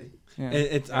variety.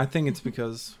 Yeah. I think it's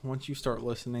because once you start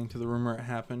listening to The Rumor It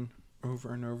Happened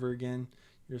over and over again,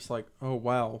 you're just like, oh,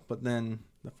 wow. But then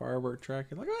the firework track,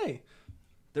 you're like, hey.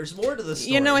 There's more to this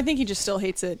story. I think he just still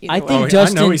hates it. I either think way.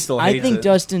 Dustin's, I know he still hates it.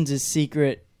 Dustin's a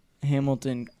secret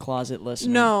Hamilton closet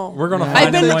listener. No. We're going to No.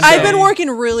 find him one I've day. been working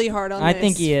really hard on I this.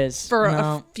 think he is. for No.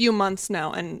 a few months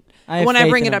now, and I have when I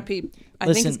faith bring in it him. up, I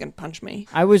think he's Listen. gonna punch me.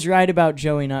 I was right about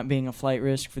Joey not being a flight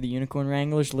risk for the Unicorn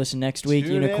Wranglers. Listen next week,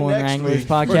 Tune in Unicorn next Wranglers week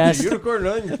for podcast. the Unicorn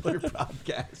Wrangler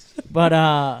podcast. But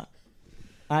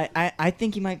I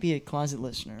think he might be a closet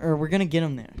listener, or we're gonna get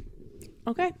him there.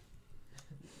 Okay.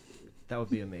 That would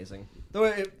be amazing.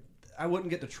 Though I wouldn't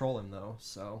get to troll him, though,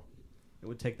 so it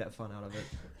would take that fun out of it.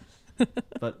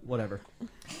 But whatever.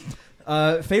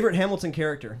 Favorite Hamilton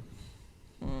character?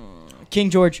 King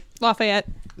George. Lafayette.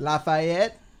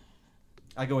 Lafayette.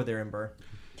 I go with Aaron Burr.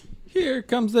 Here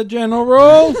comes the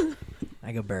general.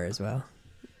 I go Burr as well.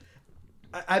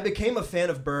 I became a fan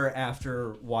of Burr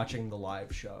after watching the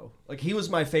live show. Like, he was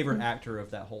my favorite actor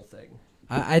of that whole thing.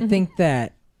 I think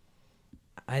that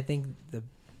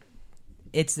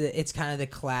it's kind of the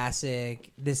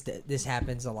classic. This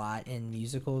happens a lot in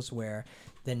musicals where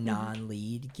the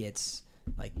non-lead gets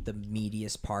like the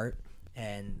meatiest part,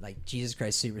 and like Jesus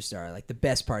Christ Superstar, like the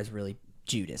best part is really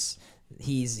Judas.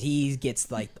 He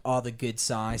gets like all the good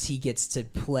songs. He gets to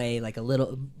play like a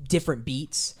little different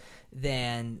beats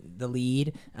than the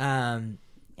lead. And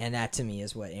that to me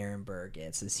is what Aaron Burr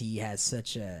gets, is he has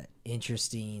such a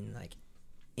interesting, like,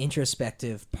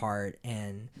 introspective part,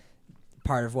 and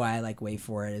part of why I like Wait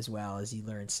For It as well is you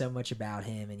learn so much about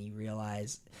him, and you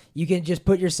realize you can just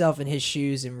put yourself in his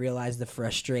shoes and realize the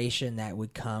frustration that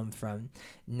would come from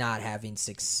not having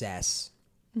success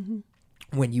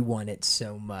when you want it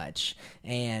so much,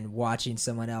 and watching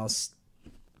someone else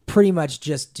pretty much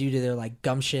just due to their like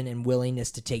gumption and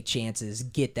willingness to take chances,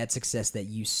 get that success that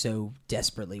you so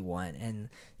desperately want. And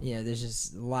you know, there's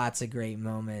just lots of great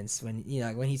moments when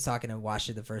like when he's talking to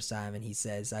Washer the first time, and he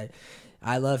says,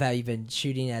 I love how you've been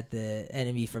shooting at the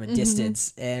enemy from a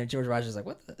distance," and George Washington's like,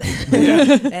 "What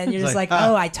the?" And you're just like,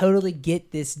 "Oh, I totally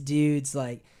get this dude's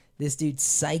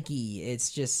psyche." It's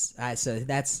just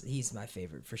he's my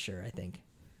favorite for sure, I think.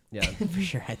 Yeah. For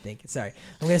sure, I think. Sorry.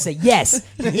 I'm going to say yes,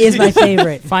 he is my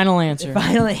favorite. Final answer.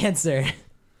 Final answer.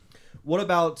 What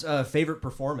about favorite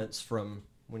performance from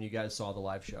when you guys saw the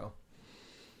live show?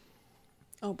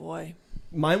 Oh boy.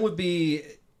 Mine would be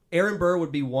Aaron Burr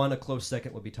would be one. A close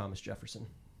second would be Thomas Jefferson.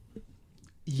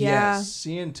 Yeah. Yes,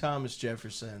 seeing Thomas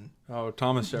Jefferson. Oh,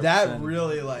 Thomas Jefferson. That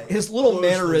really like His little closed the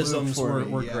loop mannerisms for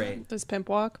me, were yeah. great. Does pimp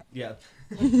walk? Yeah.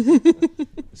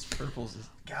 His purples is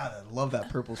God. I love that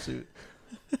purple suit.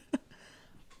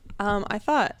 I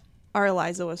thought our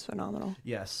Eliza was phenomenal.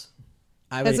 Yes.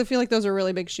 I feel like those are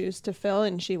really big shoes to fill,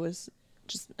 and she was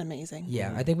just amazing.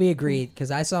 Yeah, I think we agreed, because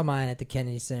I saw mine at the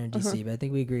Kennedy Center in D.C., but I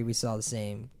think we agreed we saw the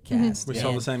same cast. We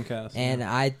saw the same cast. And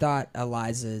I thought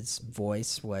Eliza's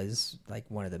voice was like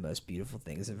one of the most beautiful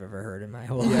things I've ever heard in my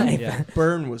whole life. Yeah.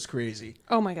 Burn was crazy.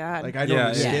 Oh my god. Like I don't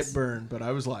Yeah, skip yes. Burn, but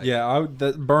I was like,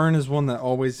 That Burn is one that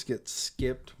always gets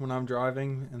skipped when I'm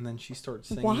driving, and then she starts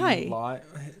singing. Why?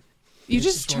 You It's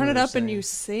just just turn one of it those up and you things.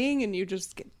 sing and you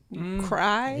just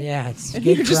cry. Yeah, it's And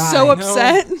good you're just cry. so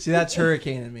upset. See, that's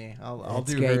Hurricane in me. I'll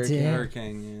That's do great, Hurricane. too.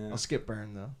 Hurricane, yeah. I'll skip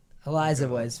Burn though. Eliza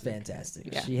was fantastic.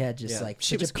 Yeah. She had just Yeah. like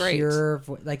She such was a great. pure,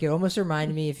 like it almost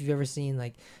reminded me, if you've ever seen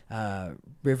like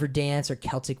River Dance or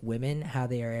Celtic Women, how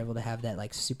they are able to have that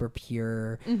like super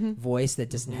pure voice that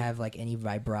doesn't have like any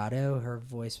vibrato. Her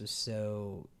voice was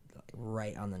so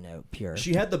right on the note, pure.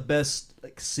 She had the best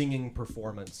like singing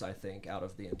performance, I think, out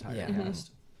of the entire Yeah.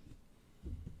 cast.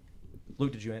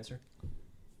 Luke, did you answer?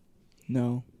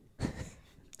 No.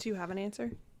 Do you have an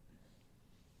answer?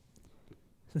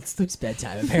 It's Luke's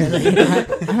bedtime, apparently. I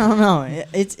don't know.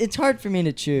 It's hard for me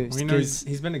to choose. Well, you know, 'cause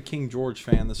he's been a King George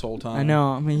fan this whole time. I know.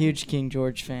 I'm a huge King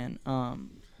George fan. I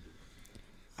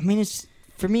mean, it's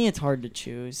for me. It's hard to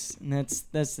choose, and that's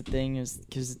the thing, is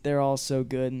because they're all so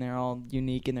good and they're all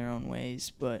unique in their own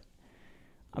ways. But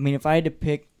I mean, if I had to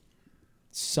pick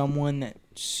someone that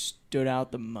stood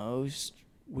out the most,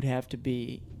 would have to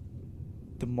be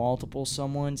the multiple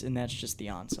someones, and that's just the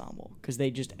ensemble, because they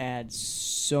just add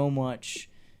so much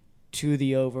to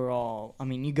the overall. I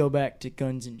mean, you go back to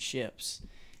Guns and Ships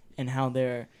and how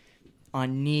they're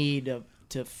on knee to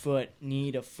foot,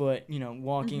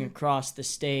 walking across the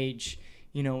stage,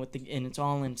 and it's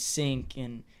all in sync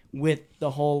and with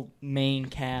the whole main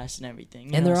cast and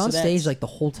everything. And they're so on that's- stage like the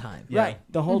whole time. right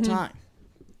the whole time.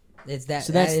 It's that.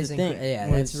 So that's that is the thing. Yeah,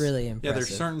 When that's it's- really Yeah, impressive.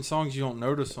 there's certain songs you don't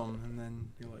notice them, and then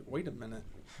you're like, wait a minute.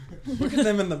 Look at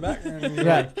them in the background. And you're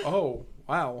Right. like, oh,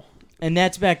 wow. And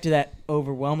that's back to that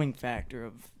overwhelming factor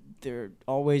of they're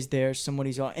always there.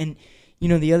 Somebody's all. And,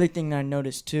 the other thing that I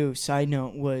noticed too, side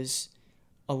note, was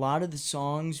a lot of the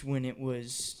songs when it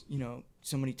was,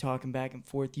 somebody talking back and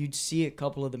forth, you'd see a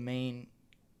couple of the main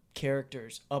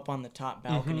characters up on the top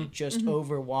balcony just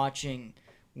overwatching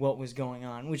what was going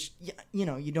on, which,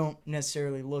 you don't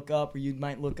necessarily look up, or you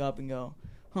might look up and go,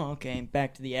 oh, okay, and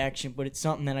back to the action. But it's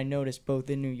something that I noticed both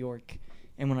in New York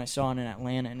and when I saw it in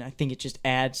Atlanta, and I think it just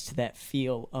adds to that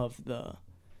feel of the,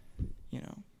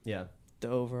 Yeah. the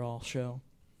overall show.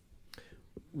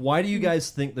 Why do you guys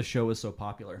think the show is so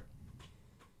popular?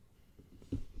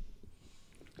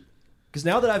 Because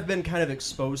now that I've been kind of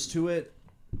exposed to it,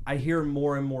 I hear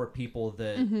more and more people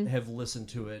that have listened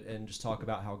to it and just talk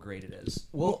about how great it is.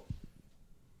 Well,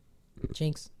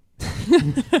 Jinx.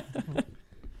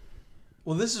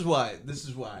 Well, this is why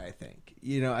I think.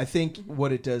 I think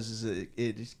what it does is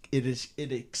it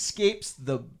escapes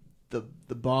the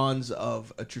bonds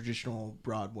of a traditional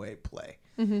Broadway play,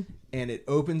 and it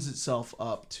opens itself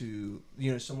up to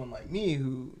someone like me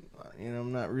who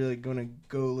I'm not really going to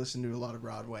go listen to a lot of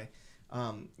Broadway.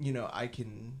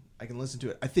 I can listen to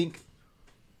it. I think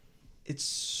its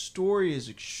story is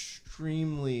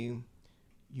extremely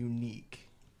unique.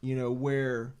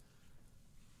 Where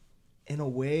in a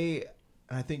way.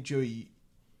 And I think, Joey,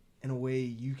 in a way,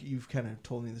 you've kind of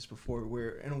told me this before, where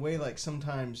in a way, like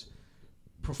sometimes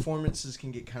performances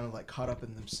can get kind of like caught up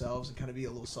in themselves and kind of be a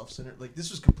little self-centered. Like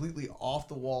this was completely off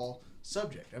the wall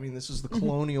subject. I mean, this was the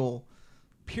colonial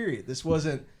period. This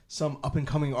wasn't some up and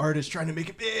coming artist trying to make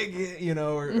it big,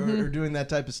 or doing that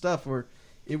type of stuff. Or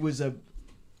it was a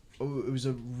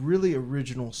really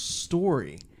original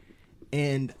story.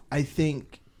 And I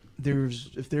think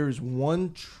if there is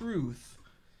one truth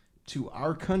to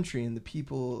our country and the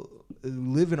people who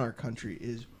live in our country,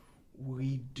 is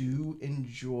we do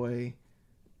enjoy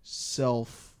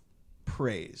self-praise.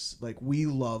 Like, we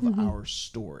love our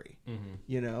story,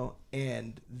 you know?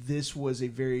 And this was a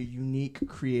very unique,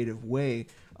 creative way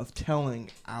of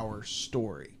telling our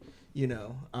story, you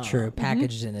know? True,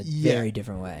 packaged in a very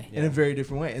different way. In a very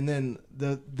different way. And then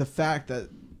the fact that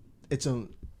it's a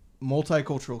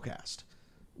multicultural cast,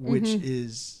 which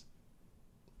is,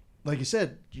 like you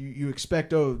said, you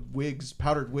expect wigs,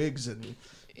 powdered wigs, and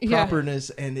properness,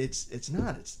 and it's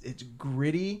not. It's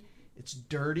gritty. It's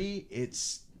dirty.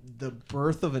 It's the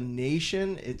birth of a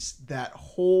nation. It's that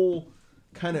whole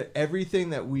kind of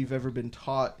everything that we've ever been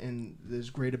taught and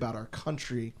is great about our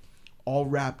country, all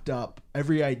wrapped up.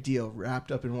 Every ideal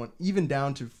wrapped up in one, even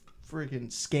down to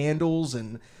freaking scandals,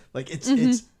 and like it's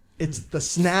the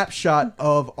snapshot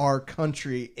of our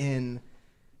country in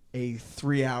a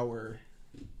 3-hour,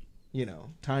 you know,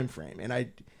 time frame. And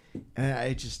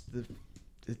I just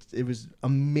it was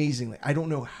amazing. I don't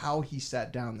know how he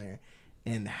sat down there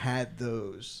and had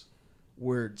those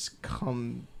words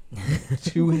come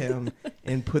to him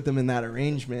and put them in that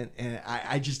arrangement. And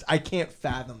I can't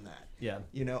fathom that. Yeah.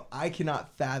 You know, I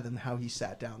cannot fathom how he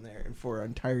sat down there and for an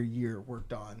entire year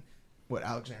worked on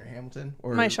Alexander Hamilton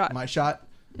or My Shot.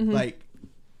 Like,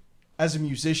 as a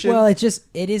musician. Well, it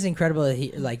is incredible that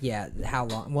he, like, how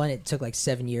long. One, it took like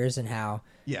 7 years, and how.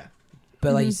 Yeah.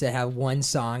 But like you said, how one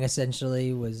song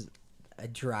essentially was a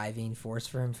driving force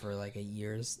for him for like a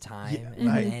year's time,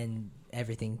 and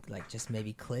everything like just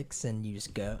maybe clicks and you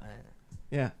just go.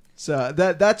 Yeah. So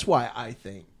that's why I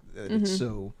think that it's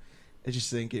so. I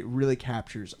just think it really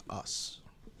captures us.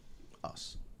 I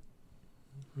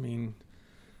mean,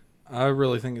 I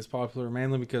really think it's popular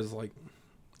mainly because, like,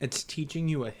 it's teaching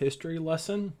you a history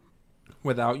lesson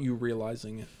without you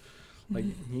realizing it. Like,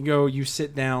 you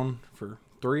sit down for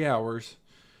 3 hours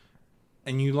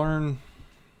and you learn.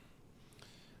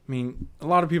 I mean, a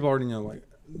lot of people already know, like,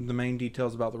 the main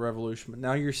details about the revolution, but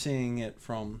now you're seeing it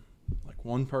from, like,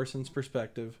 one person's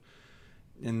perspective.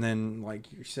 And then, like,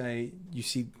 you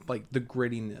see, like, the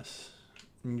grittiness.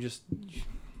 And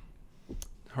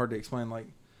hard to explain. Like,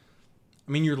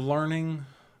 I mean, you're learning,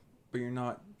 but you're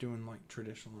not doing, like,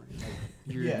 traditional learning.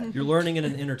 Like, You're learning in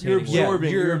an entertaining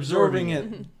way. You're absorbing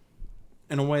it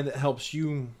in a way that helps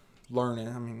you learn it.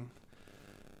 I mean,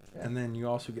 and then you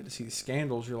also get to see the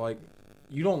scandals. You're like,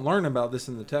 you don't learn about this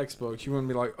in the textbooks. You wouldn't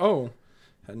be like, oh,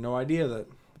 had no idea that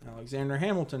Alexander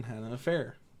Hamilton had an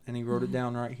affair. And he wrote it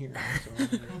down right here.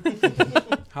 So,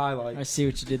 highlight. I see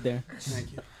what you did there.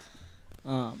 Thank you.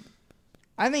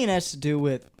 I think it has to do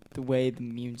with the way the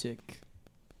music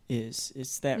is.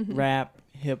 It's that rap,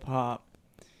 hip hop,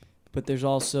 but there's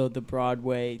also the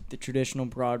traditional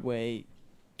Broadway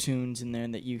tunes in there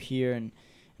that you hear, and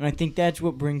I think that's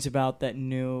what brings about that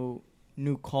new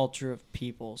culture of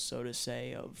people, so to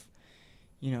say, of,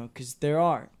 you know, because there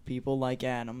are people like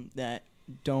Adam that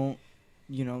don't,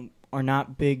 you know, are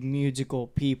not big musical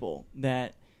people,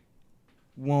 that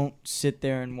won't sit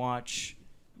there and watch,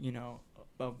 you know,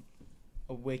 a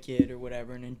Wicked or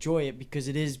whatever and enjoy it because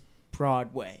it is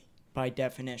Broadway by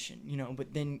definition, you know.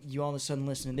 But then you all of a sudden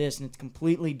listen to this and it's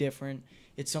completely different.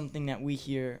 It's something that we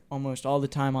hear almost all the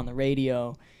time on the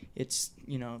radio. It's,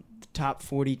 you know, the top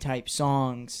 40 type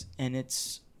songs, and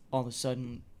it's all of a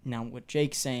sudden, now what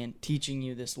Jake's saying, teaching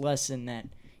you this lesson that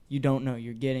you don't know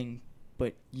you're getting.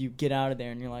 But you get out of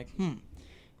there and you're like, you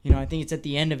know, I think it's at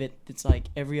the end of it, it's like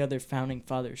every other founding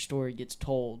father story gets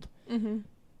told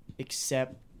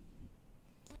except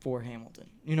for Hamilton.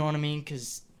 You know what I mean?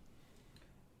 Because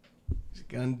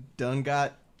Done get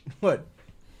got.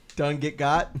 Done get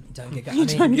got.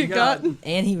 Done get got.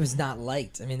 And he was not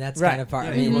liked. I mean, that's Right. kind of part.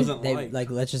 Yeah, I mean, he wasn't they, liked.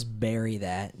 like, let's just bury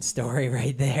that story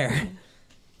right there.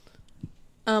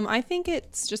 I think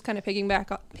it's just kind of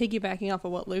piggybacking off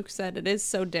of what Luke said. It is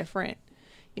so different.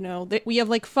 You know, we have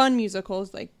like fun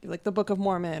musicals like the Book of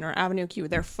Mormon or Avenue Q.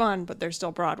 They're fun, but they're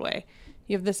still Broadway.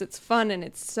 You have this, it's fun and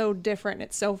it's so different.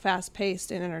 It's so fast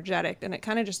paced and energetic, and it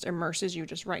kind of just immerses you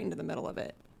just right into the middle of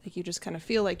it. Like, you just kind of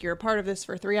feel like you're a part of this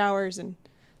for 3 hours. And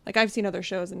like, I've seen other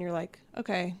shows and you're like,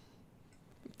 okay,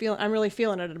 I'm really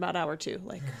feeling it at about hour 2.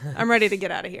 Like, I'm ready to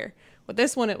get out of here. With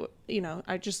this one,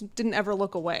 I just didn't ever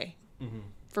look away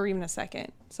for even a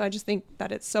second. So I just think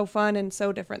that it's so fun and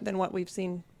so different than what we've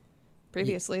seen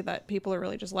previously that people are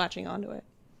really just latching onto it.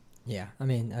 Yeah, I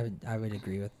mean, I would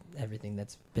agree with everything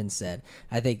that's been said.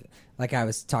 I think, like I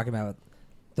was talking about,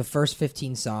 the first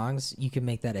 15 songs, you could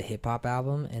make that a hip-hop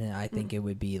album, and I think it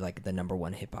would be, like, the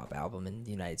 #1 hip-hop album in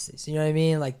the United States. You know what I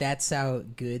mean? Like, that's how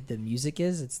good the music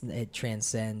is. It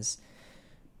transcends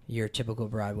your typical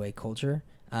Broadway culture.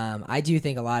 I do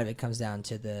think a lot of it comes down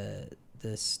to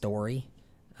the story.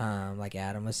 like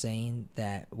Adam was saying,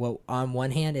 that, well, on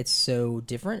one hand, it's so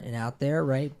different and out there,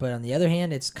 right? But on the other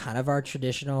hand, it's kind of our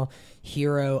traditional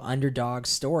hero underdog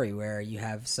story where you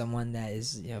have someone that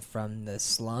is, from the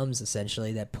slums,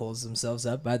 essentially, that pulls themselves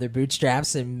up by their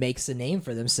bootstraps and makes a name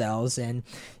for themselves and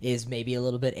is maybe a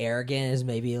little bit arrogant, is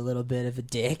maybe a little bit of a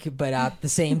dick, but at the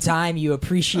same time, you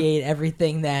appreciate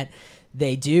everything that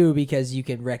they do because you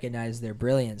can recognize their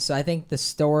brilliance. So I think the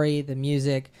story, the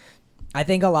music, I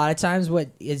think a lot of times what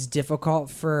is difficult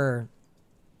for,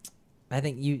 I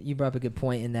think you brought up a good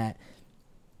point in that,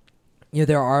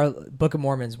 there are, Book of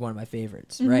Mormon is one of my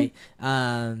favorites, right?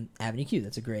 Avenue Q,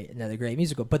 that's another great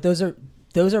musical. But those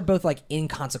are both like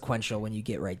inconsequential when you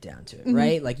get right down to it,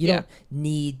 right? Like you don't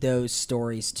need those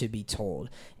stories to be told.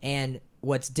 And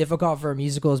what's difficult for a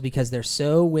musical is because they're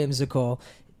so whimsical.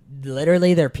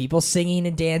 Literally, there are people singing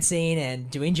and dancing and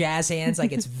doing jazz hands.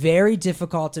 Like, it's very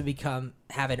difficult to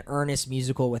have an earnest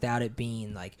musical without it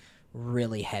being like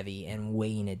really heavy and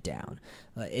weighing it down.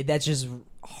 That's just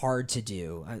hard to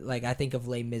do. Like, I think of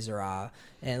Les Miserables,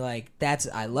 and like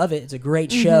I love it. It's a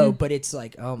great show, but it's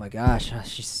like, oh my gosh,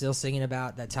 she's still singing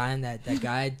about that time that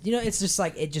guy. It's just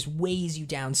like it just weighs you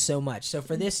down so much. So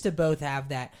for this to both have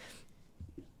that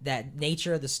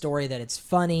nature of the story, that it's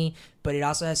funny, but it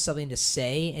also has something to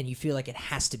say, and you feel like it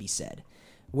has to be said.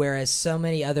 Whereas so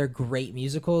many other great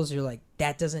musicals, you're like,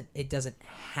 it doesn't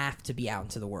have to be out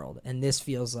into the world. And this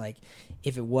feels like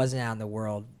if it wasn't out in the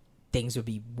world, things would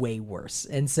be way worse.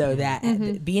 And so that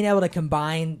being able to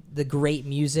combine the great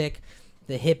music,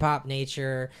 the hip hop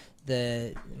nature,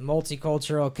 the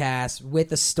multicultural cast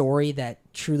with a story that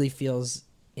truly feels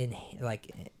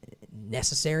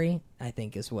necessary, I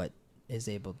think is what is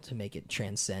able to make it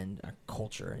transcend our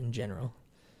culture in general.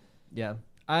 Yeah,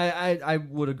 I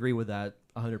would agree with that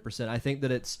 100%. I think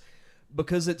that it's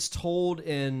because it's told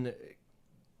in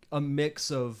a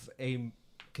mix of a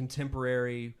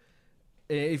contemporary.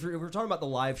 If we're talking about the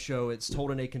live show, it's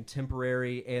told in a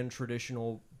contemporary and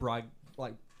traditional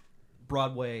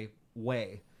Broadway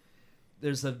way.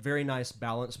 There's a very nice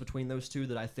balance between those two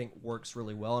that I think works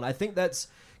really well, and I think that's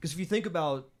because if you think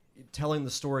about telling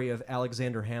the story of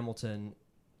Alexander Hamilton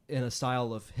in a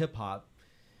style of hip hop,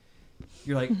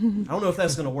 you're like, I don't know if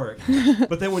that's going to work.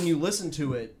 But then when you listen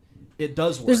to it, it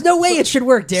does work. There's no way it should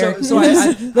work, Derek. So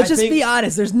let's just be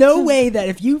honest. There's no way that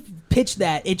if you pitch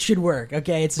that, it should work.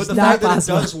 Okay, it's just not possible. But the fact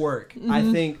that it does work,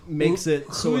 I think, makes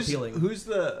it so appealing. Who's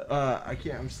the?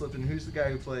 I'm slipping. Who's the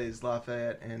guy who plays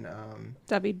Lafayette and?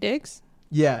 Debbie Diggs.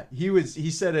 Yeah,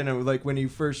 he said in like when he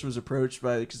first was approached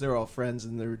by, because they were all friends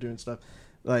and they were doing stuff,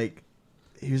 like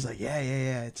he was like,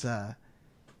 yeah, it's a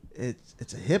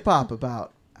hip hop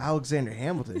about Alexander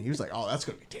Hamilton. He was like, oh, that's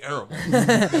gonna be terrible.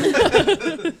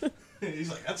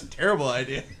 He's like, that's a terrible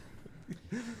idea.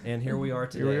 And here we are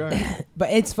today.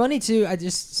 But it's funny too.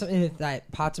 Something that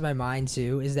popped in my mind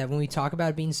too is that when we talk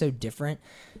about it being so different,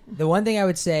 the one thing I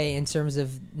would say in terms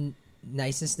of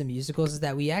niceness to musicals is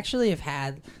that we actually have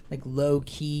had like low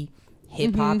key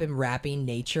hip hop and rapping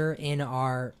nature in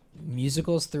our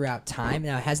musicals throughout time.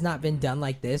 Now it has not been done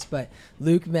like this, but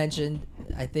Luke mentioned,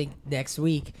 I think next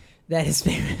week, that his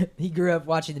favorite, he grew up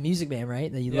watching The Music Man,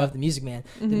 right? That you love The Music Man.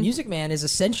 The Music Man is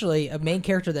essentially a main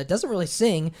character that doesn't really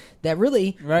sing, that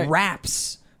really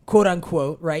raps, quote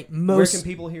unquote, right? Where can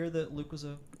people hear that Luke was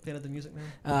a fan of The Music Man?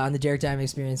 On the Derek Diamond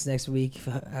Experience next week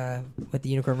with the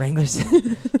Unicorn Wranglers.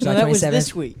 So that was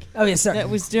this week. Oh, yeah, sorry. That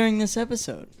was during this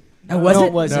episode. Was no, it?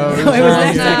 It wasn't. No, it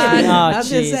was next week. I was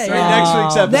going to say. Next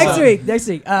week's episode. Next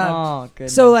week.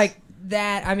 Goodness. So like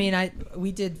that, I mean,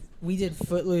 we did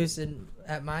Footloose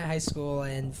at my high school,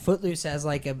 and Footloose has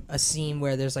like a scene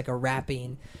where there's like a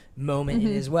rapping moment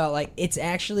in it as well. Like it's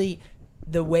actually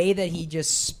the way that he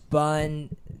just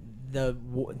spun the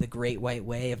Great White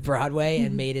Way of Broadway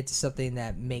and made it to something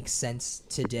that makes sense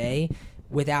today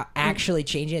without actually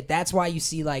changing it. That's why you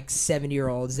see like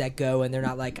 70-year-olds that go and they're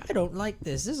not like, I don't like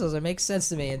this doesn't make sense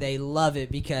to me, and they love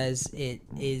it because it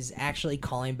is actually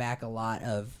calling back a lot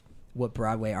of what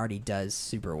Broadway already does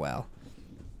super well.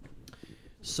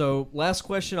 So, last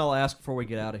question I'll ask before we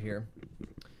get out of here.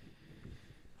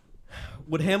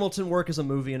 Would Hamilton work as a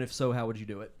movie, and if so, how would you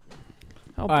do it?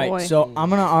 Oh, All boy. right, so I'm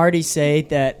going to already say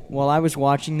that while I was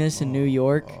watching this in New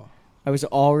York, I was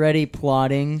already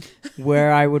plotting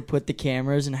where I would put the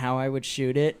cameras and how I would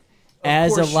shoot it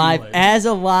as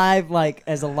a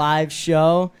live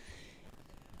show.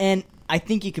 And I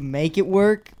think you can make it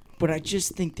work, but I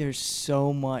just think there's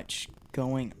so much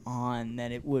going on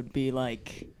that it would be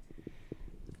like,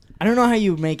 I don't know how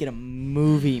you would make it a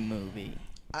movie.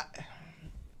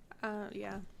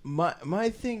 Yeah. My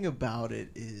thing about it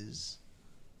is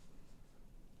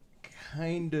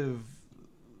kind of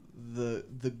the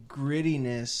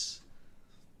grittiness,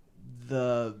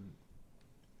 the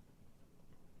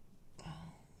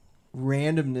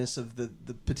randomness of the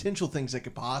potential things that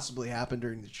could possibly happen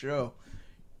during the show.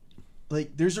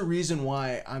 Like, there's a reason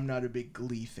why I'm not a big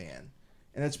Glee fan,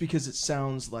 and that's because it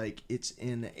sounds like it's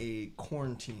in a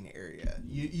quarantine area.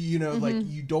 You know, like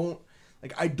you don't,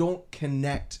 like, I don't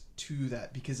connect to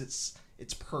that because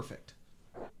it's perfect,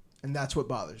 and that's what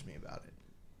bothers me about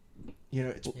it. You know,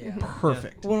 it's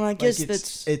perfect. Well, I guess like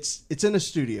it's in a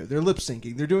studio. They're lip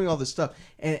syncing. They're doing all this stuff,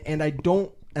 and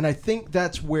I think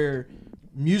that's where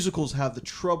musicals have the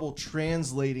trouble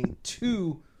translating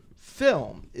to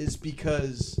film, is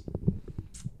because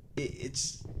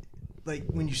it's like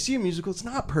when you see a musical, it's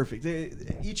not perfect.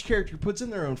 Each character puts in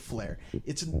their own flair.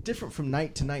 It's different from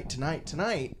night to night to night to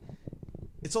night.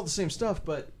 It's all the same stuff,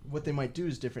 but what they might do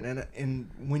is different. And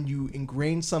when you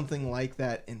ingrain something like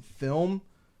that in film,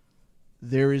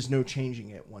 there is no changing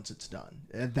it once it's done.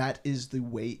 And that is the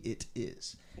way it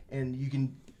is. And you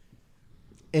can,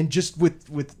 and just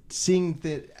with seeing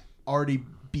that already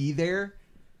be there,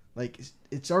 like,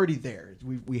 it's already there.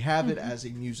 We have it as a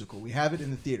musical. We have it in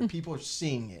the theater. People are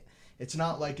seeing it. It's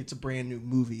not like it's a brand new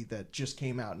movie that just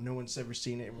came out and no one's ever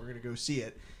seen it and we're going to go see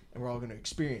it and we're all going to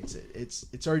experience it.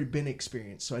 It's already been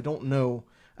experienced. So I don't know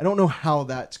how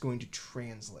that's going to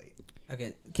translate.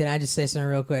 Okay, can I just say something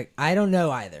real quick? I don't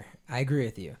know either. I agree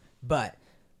with you. But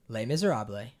Les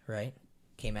Miserables, right,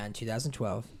 came out in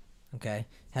 2012, okay?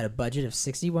 Had a budget of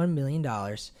 $61 million.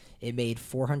 It made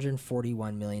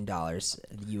 $441 million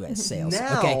U.S. sales.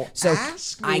 Now, okay, so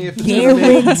ask me I if it's gonna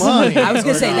make guarantee. money I was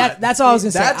gonna or say not. that's all I was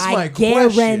gonna That's say. my I question.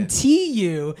 guarantee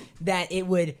you that it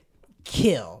would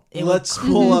kill. Let's would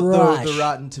pull up crush. the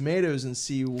Rotten Tomatoes and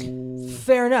see.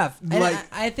 Fair enough. And Like,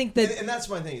 I think that and that's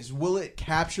my thing, is will it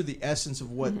capture the essence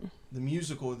of what the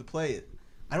musical or the play?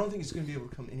 I don't think it's going to be able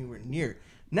to come anywhere near.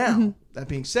 Now, that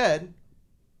being said,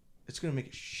 it's going to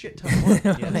make a shit ton of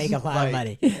money. make a lot of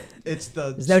money. It's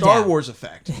the There's no Star doubt. Wars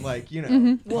effect. Like, you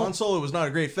know, Han Solo was not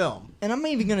a great film. And I'm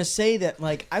even gonna say that,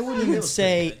 like, I wouldn't even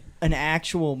say an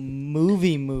actual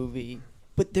movie,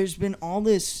 but there's been all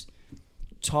this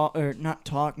talk, or not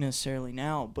talk necessarily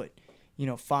now, but you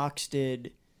know, Fox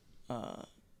did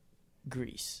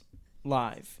Grease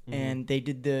live, and they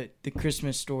did the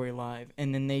Christmas Story live,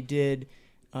 and then they did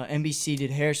NBC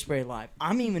did Hairspray live.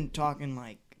 I'm even talking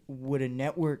like, would a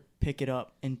network pick it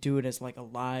up and do it as like a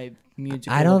live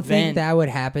musical I don't event? think that would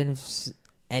happen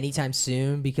anytime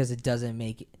soon because it doesn't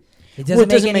make Well, it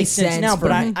doesn't any make sense now, for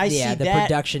but I see the that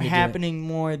production to do it. happening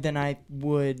more than I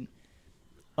would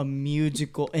a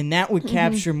musical, and that would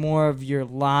capture more of your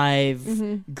live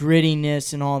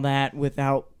grittiness and all that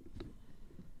without,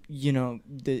 you know,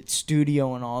 the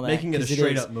studio and all that. Making it a 'cause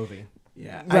straight is- up movie.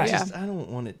 Yeah, Right. I don't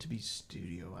want it to be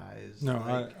studioized. No,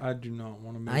 like, I do not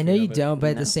want to make I know you of it. don't,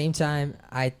 but at No. the same time,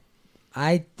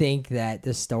 I think that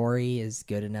the story is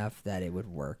good enough that it would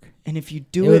work. And if you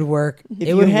It do would it, work. if it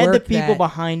you would had the work people that-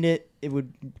 behind it, it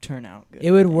would turn out good.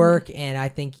 It would work, and I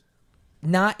think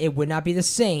it would not be the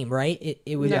same, right?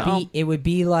 It would No.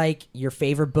 be like your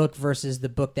favorite book versus the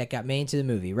book that got made into the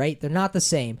movie, right? They're not the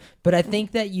same, but I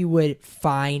think that you would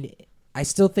find. I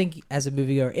still think as a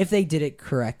moviegoer, if they did it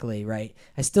correctly, right,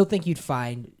 I still think you'd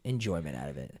find enjoyment out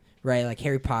of it, right? Like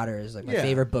Harry Potter is like my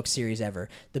favorite book series ever.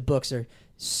 The books are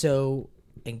so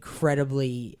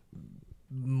incredibly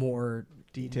more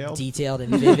detailed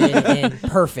and vivid and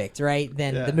perfect, right,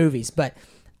 than the movies. But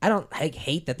I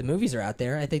hate that the movies are out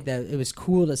there. I think that it was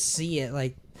cool to see it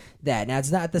like that. Now,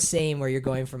 it's not the same where you're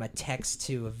going from a text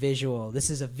to a visual. This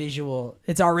is a visual.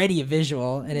 It's already a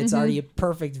visual, and it's already a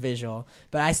perfect visual.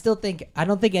 But I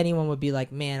don't think anyone would be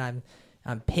like, man,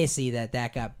 I'm pissy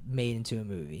that got made into a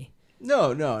movie.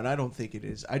 No, and I don't think it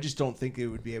is. I just don't think it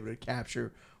would be able to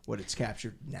capture what it's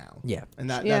captured now. Yeah. And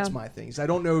that's my thing. Is I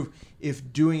don't know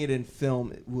if doing it in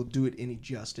film will do it any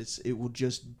justice. It will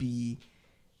just be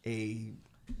a...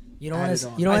 You don't added want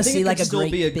on. to. You don't I want to think see it like could a still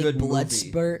great be a big good blood movie.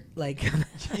 spurt, like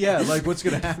Yeah, like what's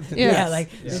going to happen? Yeah. like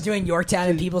they're doing Yorktown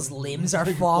and people's limbs are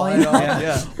falling Flying off. off,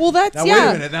 yeah. Well, that's Now, wait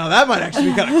a minute. Now, that might actually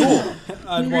be kind of cool.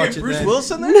 I'd You watch get it Bruce then. Willis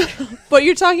in there? But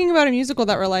you're talking about a musical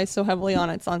that relies so heavily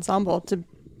on its ensemble to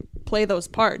play those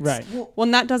parts. Right.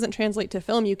 When that doesn't translate to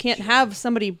film, you can't have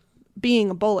somebody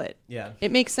being a bullet. Yeah.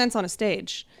 It makes sense on a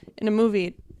stage. In a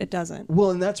movie, it doesn't.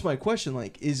 Well, and that's my question.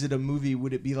 Like, is it a movie?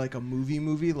 Would it be like a movie?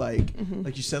 Like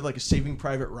you said, like a Saving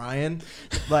Private Ryan?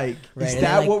 Like, Right, is and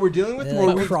that they're what we're dealing with? they're Or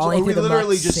like are we crawling through the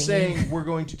literally muck just singing. saying we're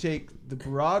going to take the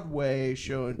Broadway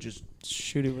show and just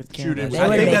Shoot it with shoot cameras. it? They I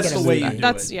would think make that's it a the way you movie. do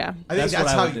That's it. yeah. I think That's that's what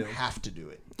I how would you do. have to do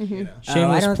it. Mm-hmm. You know? I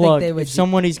Shameless don't think plug. they would If do-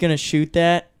 somebody's gonna shoot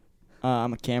that,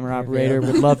 I'm a camera operator.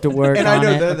 Would love to work And on I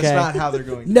know it. that okay? that's not how they're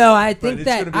going. No, I But think it's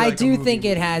that gonna be I like a do movie think it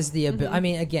movie. has the ability. I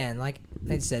mean, again, like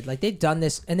I said, like they've done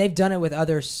this and they've done it with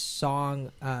other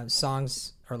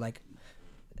songs or like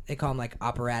they call them like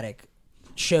operatic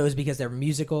shows because they're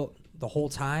musical the whole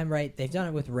time, right? They've done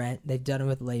it with Rent. They've done it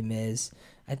with Les Mis.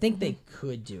 I think they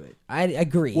could do it. I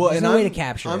agree. Well, There's and no way to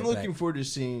capture it. I'm but- looking forward to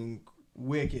seeing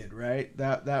Wicked. Right?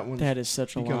 That one's That is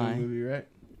such a becoming lie. a movie, right?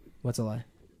 What's a lie?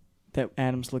 That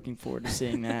Adam's looking forward to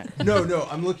seeing that. No,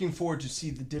 I'm looking forward to see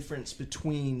the difference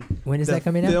between When is the that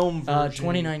coming out? film version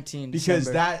 2019. because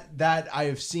December. that I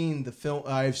have seen the film.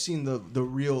 I have seen the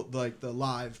real like the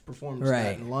live performance of that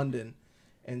Right. in London,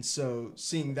 and so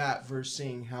seeing that versus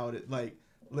seeing how it like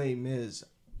Les Mis.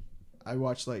 I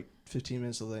watched like 15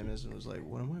 minutes of Les Mis and was like,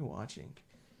 what am I watching?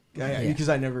 Yeah. Because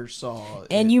I never saw.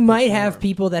 And it you might before. have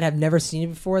people that have never seen it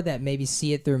before that maybe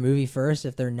see it through a movie first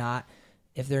if they're not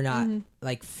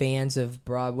like fans of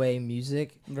Broadway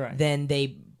music, Right. then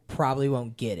they probably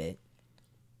won't get it.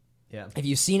 Yeah. If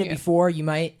you've seen it Yeah. before, you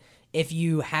might. If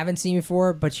you haven't seen it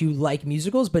before, but you like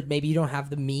musicals, but maybe you don't have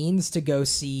the means to go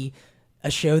see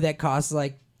a show that costs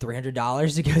like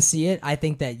 $300 to go see it, I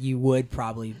think that you would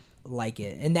probably like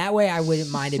it. And that way, I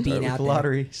wouldn't mind it being Start with out the there.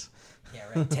 lotteries. Yeah,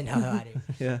 right. $10 lottery.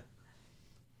 Yeah.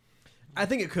 I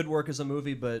think it could work as a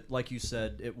movie, but like you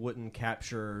said, it wouldn't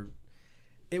capture.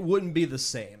 It wouldn't be the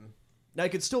same. Now it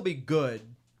could still be good,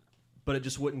 but it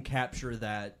just wouldn't capture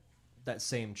that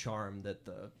same charm that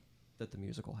the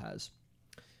musical has.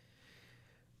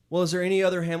 Well, is there any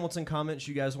other Hamilton comments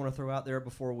you guys want to throw out there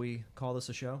before we call this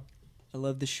a show? I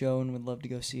love the show and would love to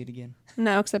go see it again.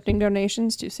 Now accepting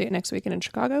donations to see it next weekend in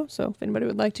Chicago. So if anybody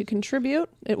would like to contribute,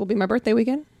 it will be my birthday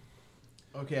weekend.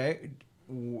 Okay.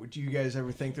 Do you guys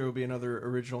ever think there will be another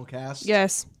original cast?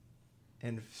 Yes.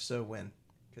 And if so, when?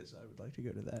 Because I would like to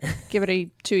go to that. Give it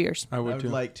 2 years. I I would would too.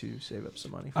 like to save up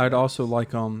some money. For I'd that. also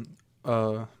like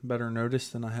better notice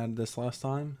than I had this last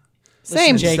time.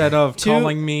 Same. Jake, Instead of two-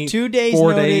 calling me 2 days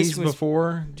 4 notice days was-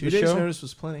 before 2 the days show. notice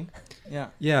was plenty. Yeah.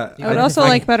 Yeah, I would also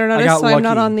like better notice, got so I'm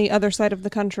not lucky. on the other side of the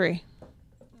country.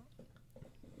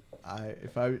 I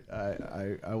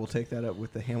will take that up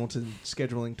with the Hamilton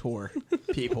scheduling tour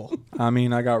people. I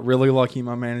mean, I got really lucky.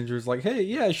 My manager's like, "Hey,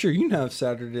 yeah, sure, you can have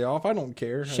Saturday off. I don't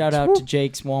care." Shout out to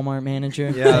Jake's Walmart manager.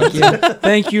 Yeah, Thank you.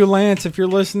 thank you, Lance. If you're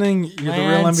listening, you're the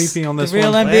real Lance, MVP on this the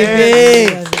real one.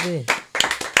 MVP.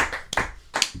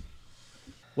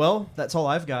 Well, that's all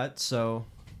I've got. So,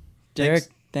 Derek,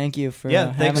 thanks. thank you for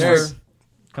Yeah, thanks having for us.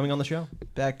 coming on the show.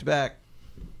 Back to back.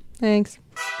 Thanks.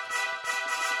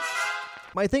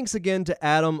 My thanks again to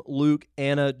Adam, Luke,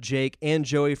 Anna, Jake, and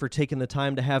Joey for taking the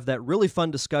time to have that really fun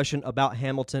discussion about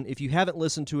Hamilton. If you haven't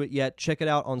listened to it yet, check it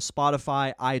out on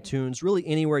Spotify, iTunes, really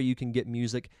anywhere you can get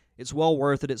music. It's well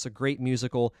worth it. It's a great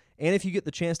musical. And if you get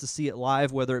the chance to see it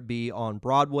live, whether it be on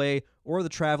Broadway or the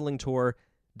traveling tour,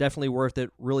 definitely worth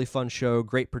it. Really fun show,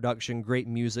 great production, great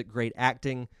music, great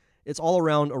acting. It's all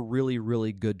around a really,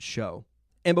 really good show.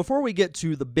 And before we get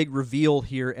to the big reveal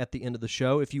here at the end of the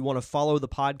show, if you want to follow the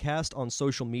podcast on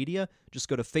social media, just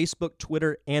go to Facebook,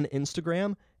 Twitter, and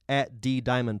Instagram at D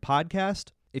Diamond Podcast.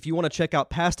 If you want to check out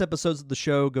past episodes of the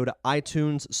show, go to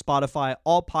iTunes, Spotify,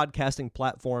 all podcasting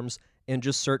platforms, and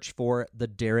just search for The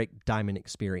Derek Diamond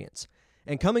Experience.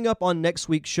 And coming up on next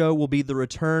week's show will be the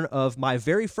return of my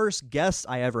very first guest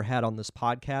I ever had on this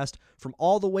podcast from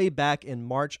all the way back in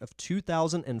March of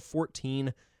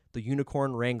 2014, the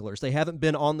Unicorn Wranglers. They haven't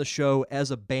been on the show as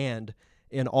a band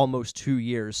in almost 2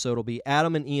 years, so it'll be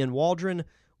Adam and Ian Waldron,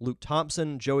 Luke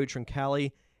Thompson, Joey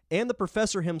Trincali, and the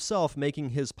professor himself making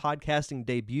his podcasting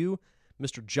debut,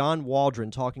 Mr. John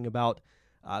Waldron, talking about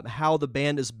how the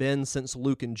band has been since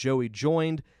Luke and Joey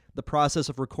joined, the process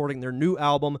of recording their new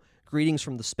album, Greetings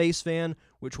from the Space Van,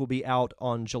 which will be out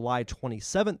on July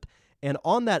 27th, and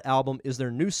on that album is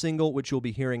their new single, which you'll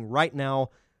be hearing right now,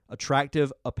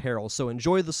 Attractive Apparel. So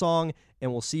enjoy the song,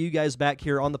 and we'll see you guys back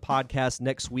here on the podcast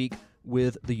next week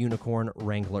with the Unicorn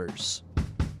Wranglers.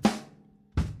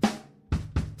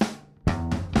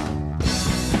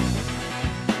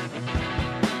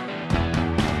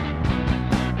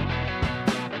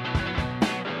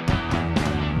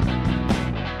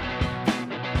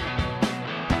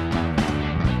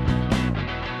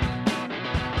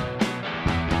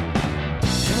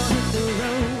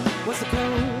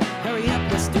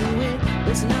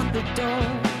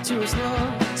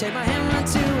 Take my hand, run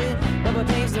to it. Rubber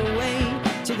paves the way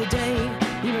to the day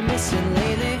you've been missing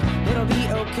lately. It'll be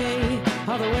okay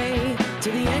all the way to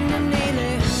the end and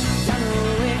daily. Down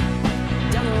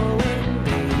the way,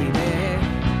 baby.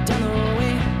 Down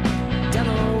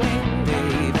the way,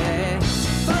 baby.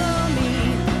 Follow me,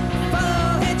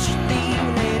 follow hitch theme,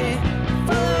 lady.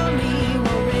 Follow me,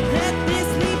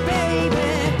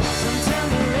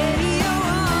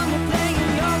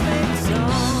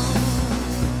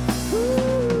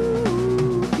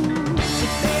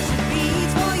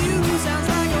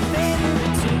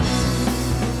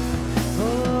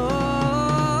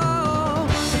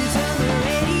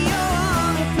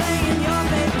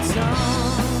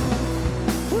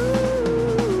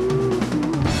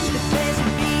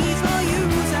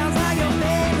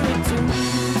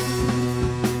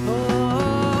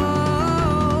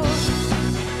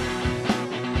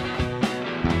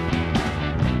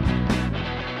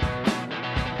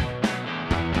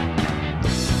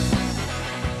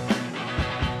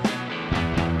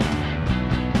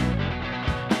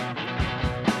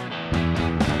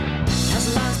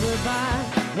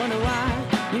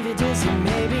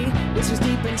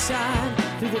 inside,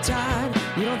 through the tide.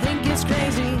 You don't think it's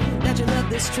crazy that you left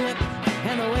this trip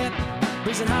and the whip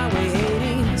breezing Highway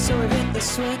 80. So we've hit the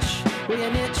switch with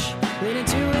your niche, lean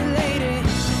into it, lady.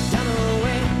 Down the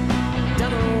way,